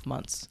 and a half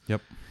months.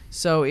 Yep.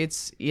 So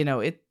it's,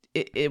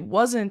 it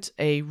wasn't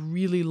a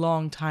really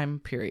long time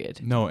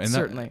period. No, and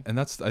certainly.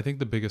 That's, I think,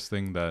 the biggest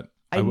thing that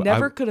I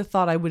never could have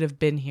thought I would have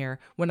been here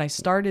when I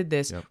started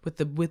this with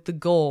the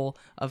goal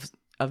of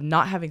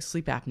not having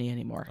sleep apnea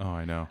anymore. Oh,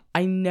 I know.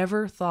 I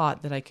never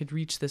thought that I could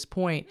reach this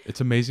point.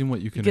 It's amazing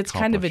what you can accomplish. It gets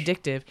kind of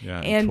addictive.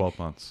 Yeah, in 12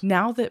 months.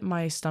 Now that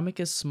my stomach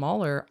is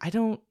smaller,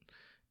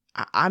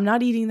 I'm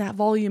not eating that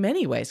volume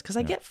anyways because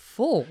I get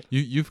full.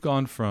 You've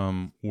gone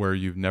from where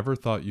you've never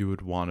thought you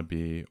would want to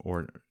be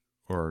or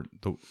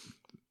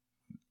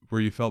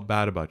where you felt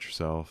bad about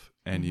yourself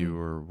and you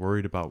were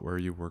worried about where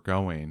you were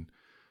going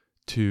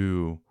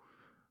to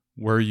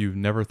where you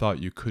never thought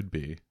you could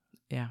be.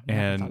 Yeah,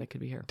 and I thought I could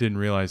be here. Didn't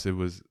realize it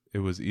was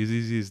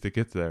easy as to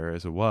get there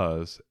as it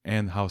was,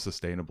 and how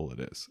sustainable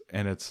it is.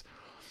 And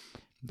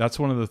that's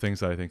one of the things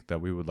that I think that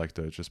we would like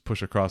to just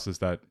push across is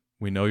that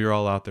we know you're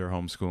all out there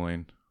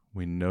homeschooling.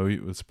 We know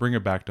let's bring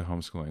it back to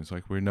homeschooling. It's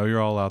like we know you're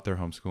all out there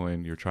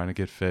homeschooling. You're trying to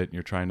get fit. And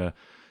you're trying to,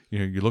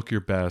 you look your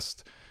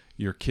best.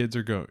 Your kids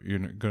are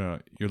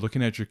you're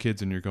looking at your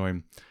kids and you're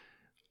going,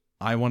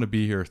 I want to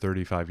be here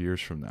 35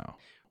 years from now.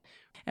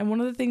 And one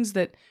of the things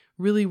that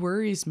really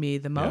worries me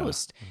the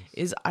most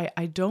is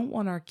I don't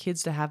want our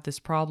kids to have this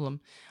problem.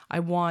 I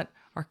want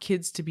our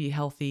kids to be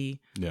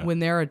healthy when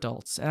they're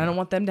adults. And I don't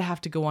want them to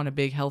have to go on a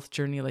big health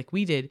journey like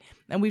we did.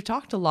 And we've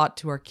talked a lot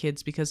to our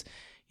kids because,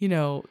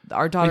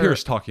 our I daughter, hear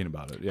us talking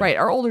about it. Yeah. right?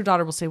 Our older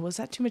daughter will say, "Well, is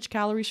that too much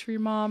calories for your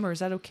mom, or is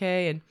that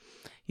okay?" And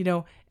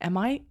am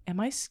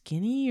I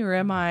skinny, or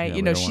am I? Yeah,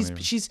 we don't She's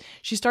wanna even-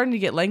 she's starting to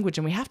get language,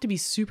 and we have to be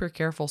super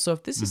careful. So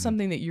if this is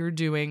something that you're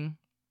doing,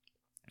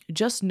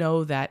 just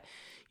know that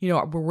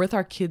we're with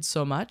our kids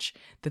so much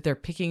that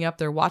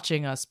they're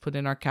watching us put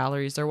in our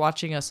calories. They're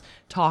watching us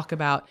talk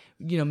about,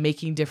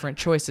 making different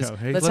choices. Yeah,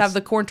 hey, let's have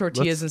the corn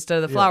tortillas instead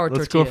of the yeah, flour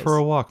let's tortillas. go for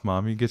a walk,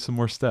 Mom. You get some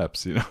more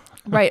steps,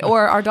 Right.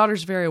 Or our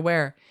daughter's very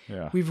aware.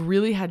 Yeah. We've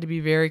really had to be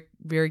very,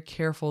 very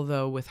careful,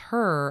 though, with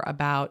her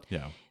about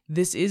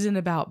this isn't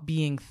about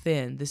being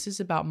thin. This is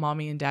about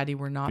mommy and daddy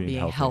were not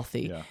being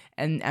healthy. Yeah.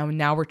 And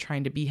now we're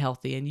trying to be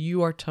healthy, and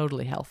you are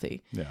totally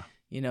healthy. Yeah.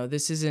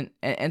 This isn't,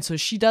 and so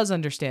she does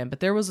understand, but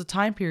there was a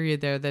time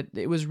period there that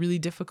it was really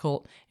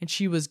difficult, and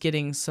she was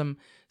getting some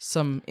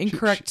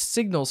incorrect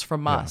signals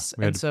from us.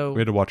 We had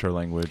to watch our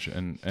language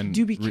and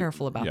do be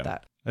careful about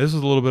that. This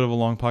was a little bit of a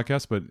long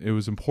podcast, but it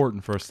was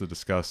important for us to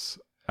discuss,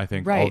 I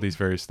think, all Right. these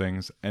various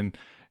things, and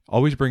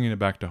always bringing it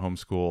back to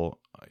homeschool,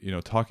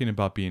 talking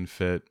about being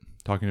fit,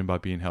 talking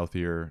about being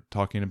healthier,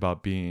 talking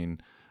about being,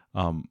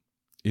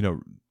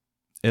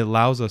 it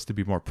allows us to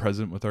be more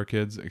present with our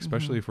kids,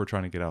 especially if we're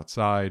trying to get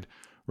outside,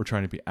 we're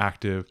trying to be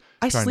active.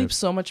 I sleep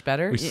so much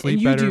better. We sleep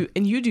and you better.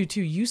 and you do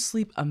too. You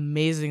sleep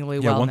amazingly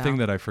well. One now. thing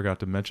that I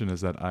forgot to mention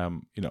is that I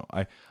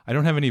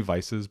don't have any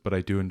vices, but I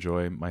do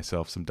enjoy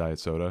myself some diet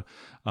soda.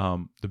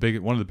 One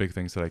of the big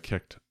things that I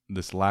kicked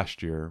this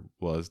last year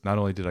was not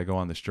only did I go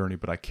on this journey,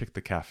 but I kicked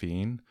the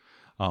caffeine.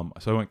 So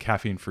I went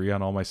caffeine free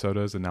on all my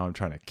sodas, and now I'm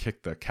trying to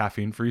kick the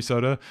caffeine free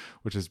soda,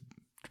 which is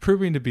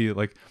proving to be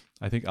like,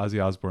 I think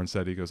Ozzy Osbourne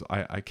said, he goes,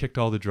 I kicked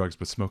all the drugs,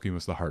 but smoking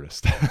was the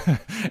hardest.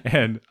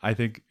 And I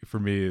think for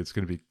me, it's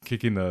going to be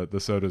kicking the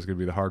soda is going to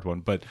be the hard one.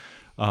 But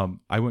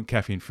I went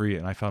caffeine free,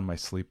 and I found my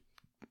sleep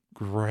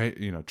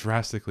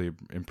drastically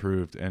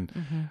improved.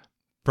 And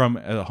from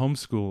a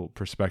homeschool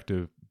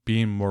perspective,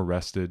 being more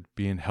rested,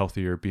 being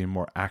healthier, being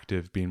more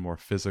active, being more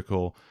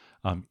physical,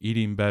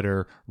 eating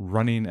better,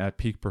 running at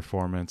peak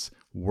performance,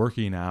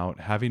 working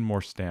out, having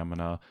more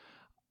stamina.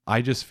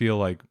 I just feel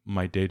like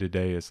my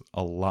day-to-day is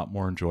a lot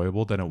more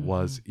enjoyable than it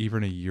was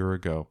even a year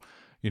ago.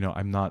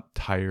 I'm not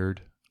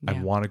tired. I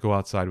want to go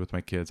outside with my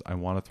kids. I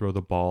want to throw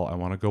the ball. I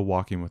want to go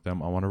walking with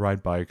them. I want to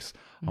ride bikes.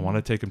 I want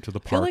to take them to the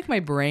park. I feel like my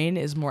brain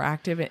is more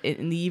active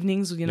in the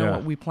evenings.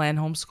 We plan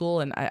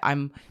homeschool, and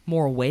I'm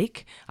more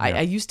awake.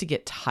 I used to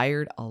get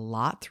tired a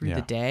lot through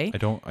the day.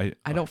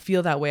 I don't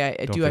feel that way.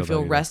 I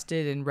feel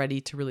rested and ready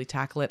to really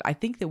tackle it. I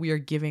think that we are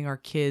giving our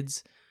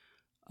kids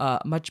a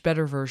much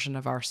better version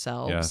of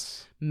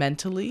ourselves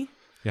mentally.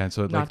 Yeah, and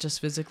so not just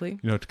physically.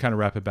 To kind of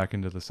wrap it back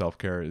into the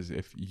self-care is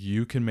if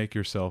you can make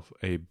yourself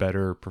a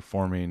better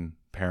performing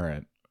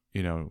parent,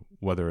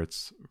 whether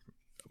it's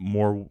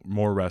more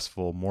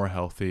restful, more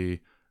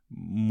healthy,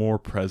 more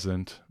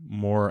present,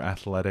 more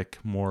athletic,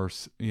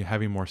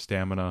 having more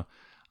stamina,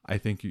 I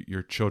think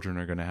your children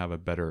are going to have a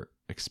better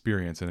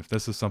experience. And if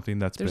this is something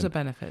there's a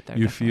benefit there,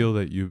 you feel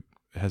that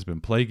has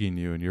been plaguing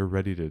you and you're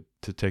ready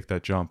to take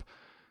that jump,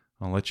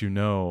 I'll let you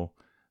know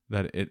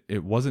that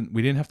it wasn't,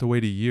 we didn't have to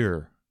wait a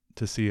year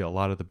to see a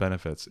lot of the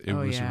benefits. It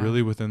was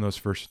really within those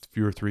first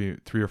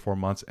three or 4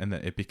 months, and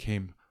that it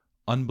became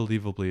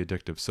unbelievably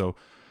addictive. So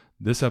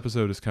this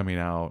episode is coming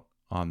out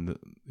on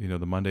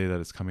the Monday that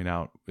it's coming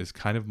out is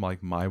kind of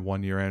like my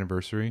 1 year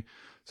anniversary.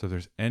 So if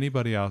there's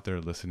anybody out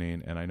there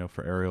listening, and I know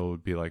for Ariel it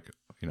would be like,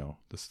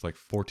 this is like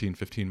 14,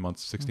 15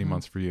 months, 16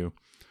 months for you.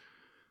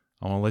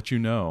 I want to let you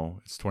know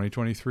it's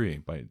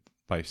 2023.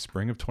 By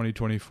spring of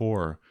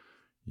 2024,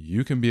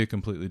 you can be a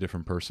completely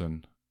different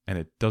person, and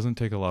it doesn't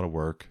take a lot of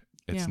work.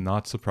 It's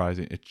not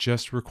surprising. It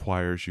just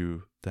requires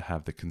you to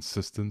have the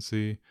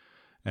consistency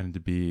and to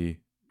be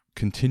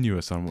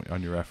continuous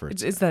on your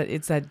efforts. It's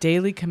that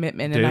daily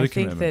commitment. And I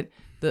think that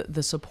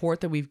the support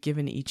that we've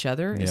given each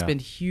other has been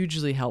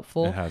hugely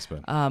helpful. It has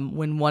been.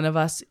 When one of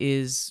us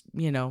is,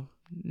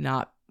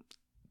 not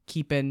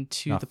keeping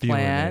to the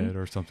plan it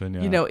or something,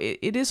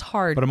 it is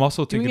hard, but I'm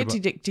also thinking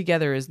doing it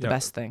together is the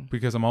best thing,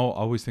 because I'm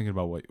always thinking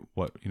about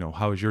what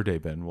how has your day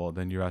been. Well,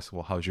 then you ask,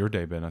 well, how's your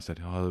day been? I said,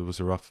 it was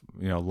a rough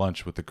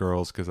lunch with the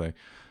girls because I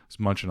was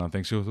munching on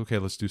things. She goes, okay,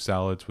 let's do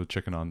salads with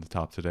chicken on the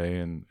top today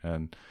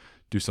and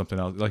do something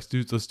else. Let's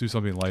do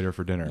something lighter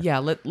for dinner.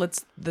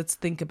 Let's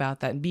think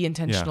about that and be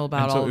intentional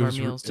about all of our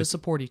meals to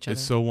support each other.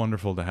 It's so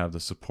wonderful to have the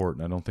support,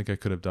 and I don't think I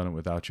could have done it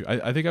without you.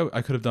 I think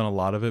I could have done a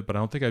lot of it, but I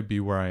don't think I'd be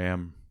where I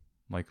am,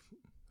 like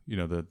the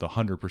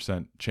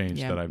 100%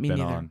 change that I've been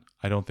on.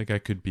 I don't think I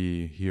could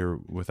be here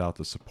without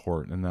the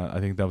support, and I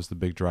think that was the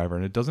big driver.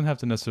 And it doesn't have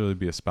to necessarily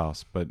be a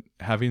spouse, but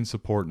having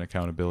support and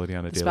accountability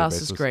on a daily basis.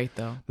 The spouse is great,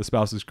 though. The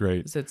spouse is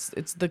great.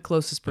 It's the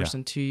closest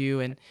person to you,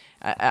 and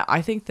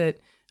I think that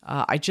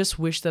I just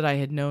wish that I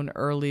had known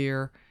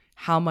earlier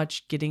how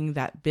much getting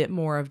that bit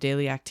more of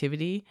daily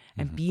activity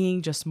and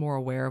being just more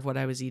aware of what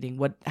I was eating,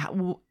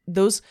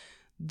 those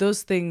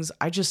things.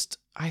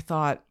 I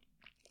thought.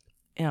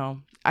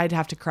 I'd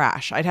have to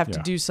crash. I'd have to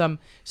Yeah. do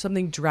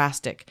something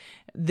drastic.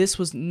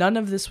 None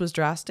of this was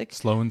drastic.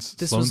 Slow and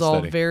This slow was and all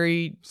steady.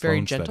 very, Slow very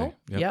and steady. gentle.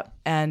 Yep.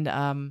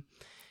 And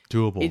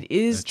Doable. it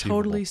is achievable.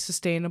 totally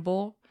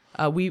sustainable.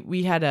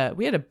 We had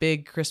a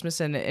big Christmas,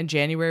 and in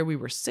January we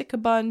were sick a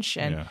bunch,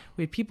 and Yeah.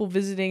 we had people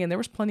visiting, and there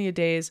was plenty of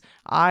days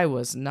I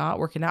was not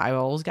working out. I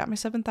always got my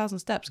 7,000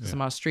 steps because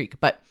I'm on a streak,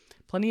 but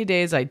plenty of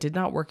days I did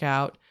not work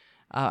out.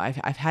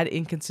 I've had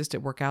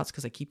inconsistent workouts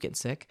because I keep getting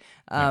sick,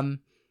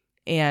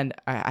 and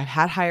I've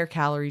had higher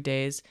calorie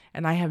days,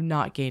 and I have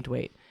not gained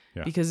weight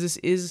because this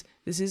is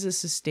a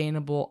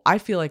sustainable. I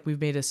feel like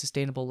we've made a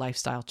sustainable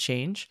lifestyle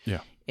change. Yeah.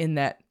 In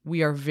that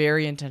we are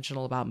very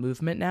intentional about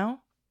movement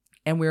now.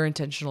 And we're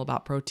intentional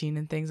about protein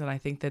and things. And I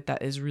think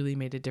that has really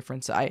made a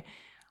difference. I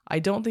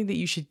don't think that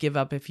you should give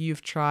up if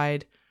you've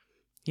tried,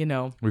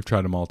 We've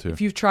tried them all too. if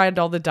you've tried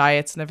all the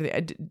diets and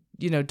everything,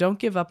 don't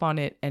give up on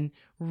it and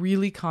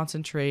really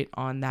concentrate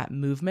on that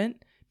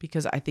movement,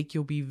 because I think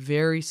you'll be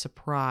very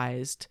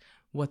surprised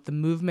what the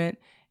movement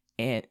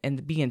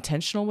and being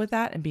intentional with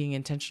that and being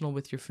intentional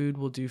with your food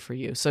will do for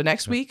you. So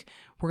next week,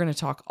 we're going to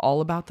talk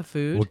all about the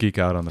food. We'll geek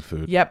out on the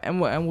food. Yep,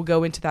 and we'll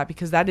go into that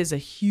because that is a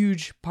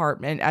huge part.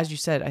 And as you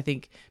said, I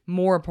think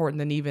more important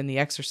than even the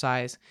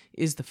exercise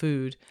is the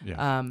food.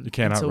 Yeah. You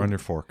can't outrun your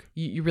fork.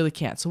 You really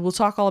can't. So we'll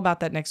talk all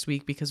about that next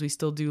week because we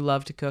still do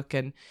love to cook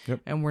and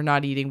we're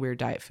not eating weird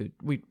diet food.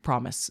 We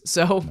promise.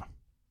 So.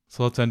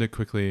 So let's end it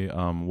quickly.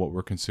 What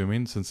we're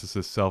consuming, since this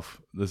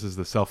is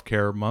the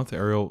self-care month.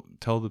 Ariel,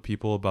 tell the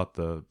people about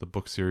the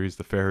book series,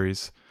 The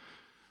Fairies.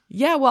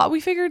 Yeah, well,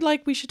 we figured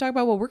we should talk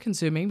about what we're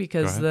consuming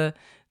because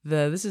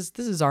this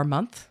is our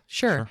month.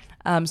 Sure.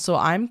 So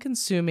I'm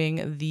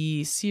consuming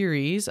the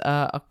series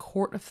A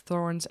Court of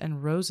Thorns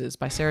and Roses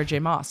by Sarah J.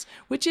 Maas,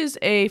 which is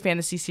a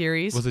fantasy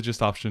series. Was it just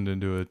optioned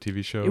into a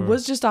TV show? It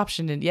was just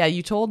optioned in. Yeah,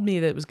 you told me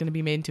that it was going to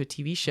be made into a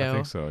TV show. I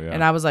think so, yeah.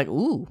 And I was like,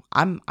 "Ooh,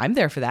 I'm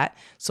there for that."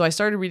 So I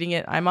started reading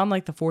it. I'm on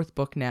the 4th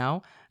book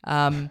now.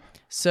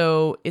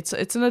 So it's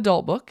an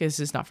adult book. This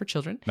is not for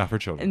children. Not for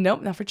children.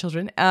 Nope, not for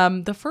children.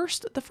 The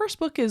first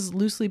book is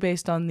loosely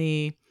based on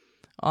a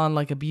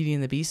Beauty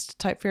and the Beast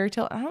type fairy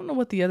tale. I don't know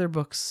what the other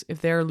books, if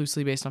they're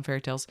loosely based on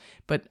fairy tales,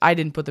 but I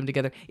didn't put them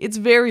together. It's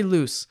very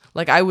loose.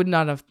 I would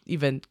not have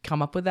even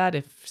come up with that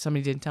if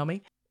somebody didn't tell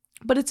me.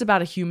 But it's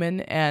about a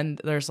human,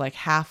 and there's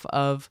half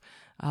of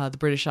the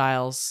British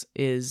Isles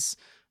is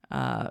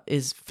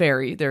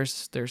fairy.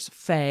 There's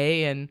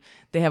fae, and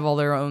they have all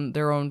their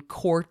own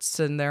courts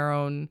and their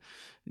own,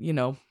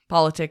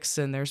 politics,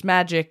 and there's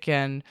magic,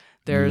 and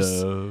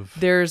there's love.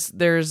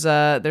 there's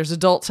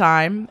adult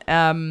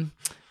time.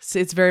 So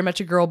it's very much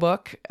a girl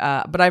book,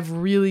 but I've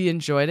really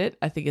enjoyed it.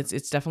 I think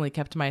it's definitely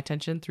kept my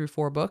attention through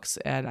 4 books,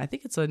 and I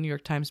think it's a New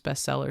York Times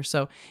bestseller.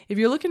 So if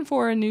you're looking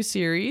for a new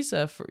series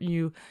for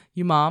you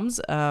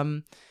moms,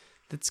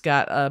 that's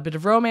got a bit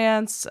of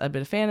romance, a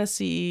bit of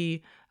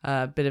fantasy,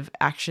 a bit of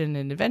action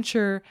and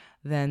adventure,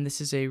 then this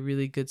is a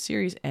really good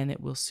series, and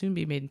it will soon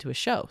be made into a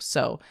show.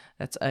 So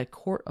that's A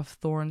Court of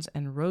Thorns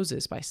and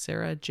Roses by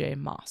Sarah J.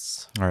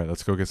 Maas. All right,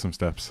 let's go get some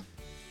steps.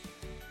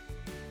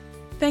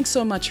 Thanks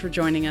so much for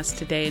joining us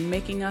today and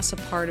making us a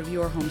part of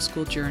your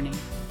homeschool journey.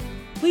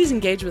 Please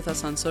engage with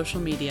us on social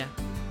media.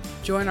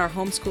 Join our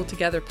Homeschool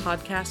Together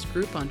podcast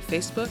group on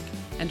Facebook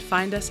and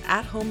find us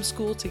at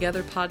Homeschool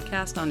Together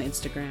Podcast on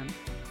Instagram.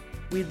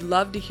 We'd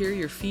love to hear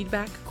your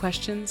feedback,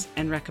 questions,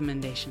 and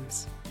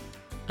recommendations.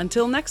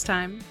 Until next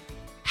time.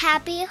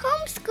 Happy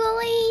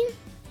homeschooling!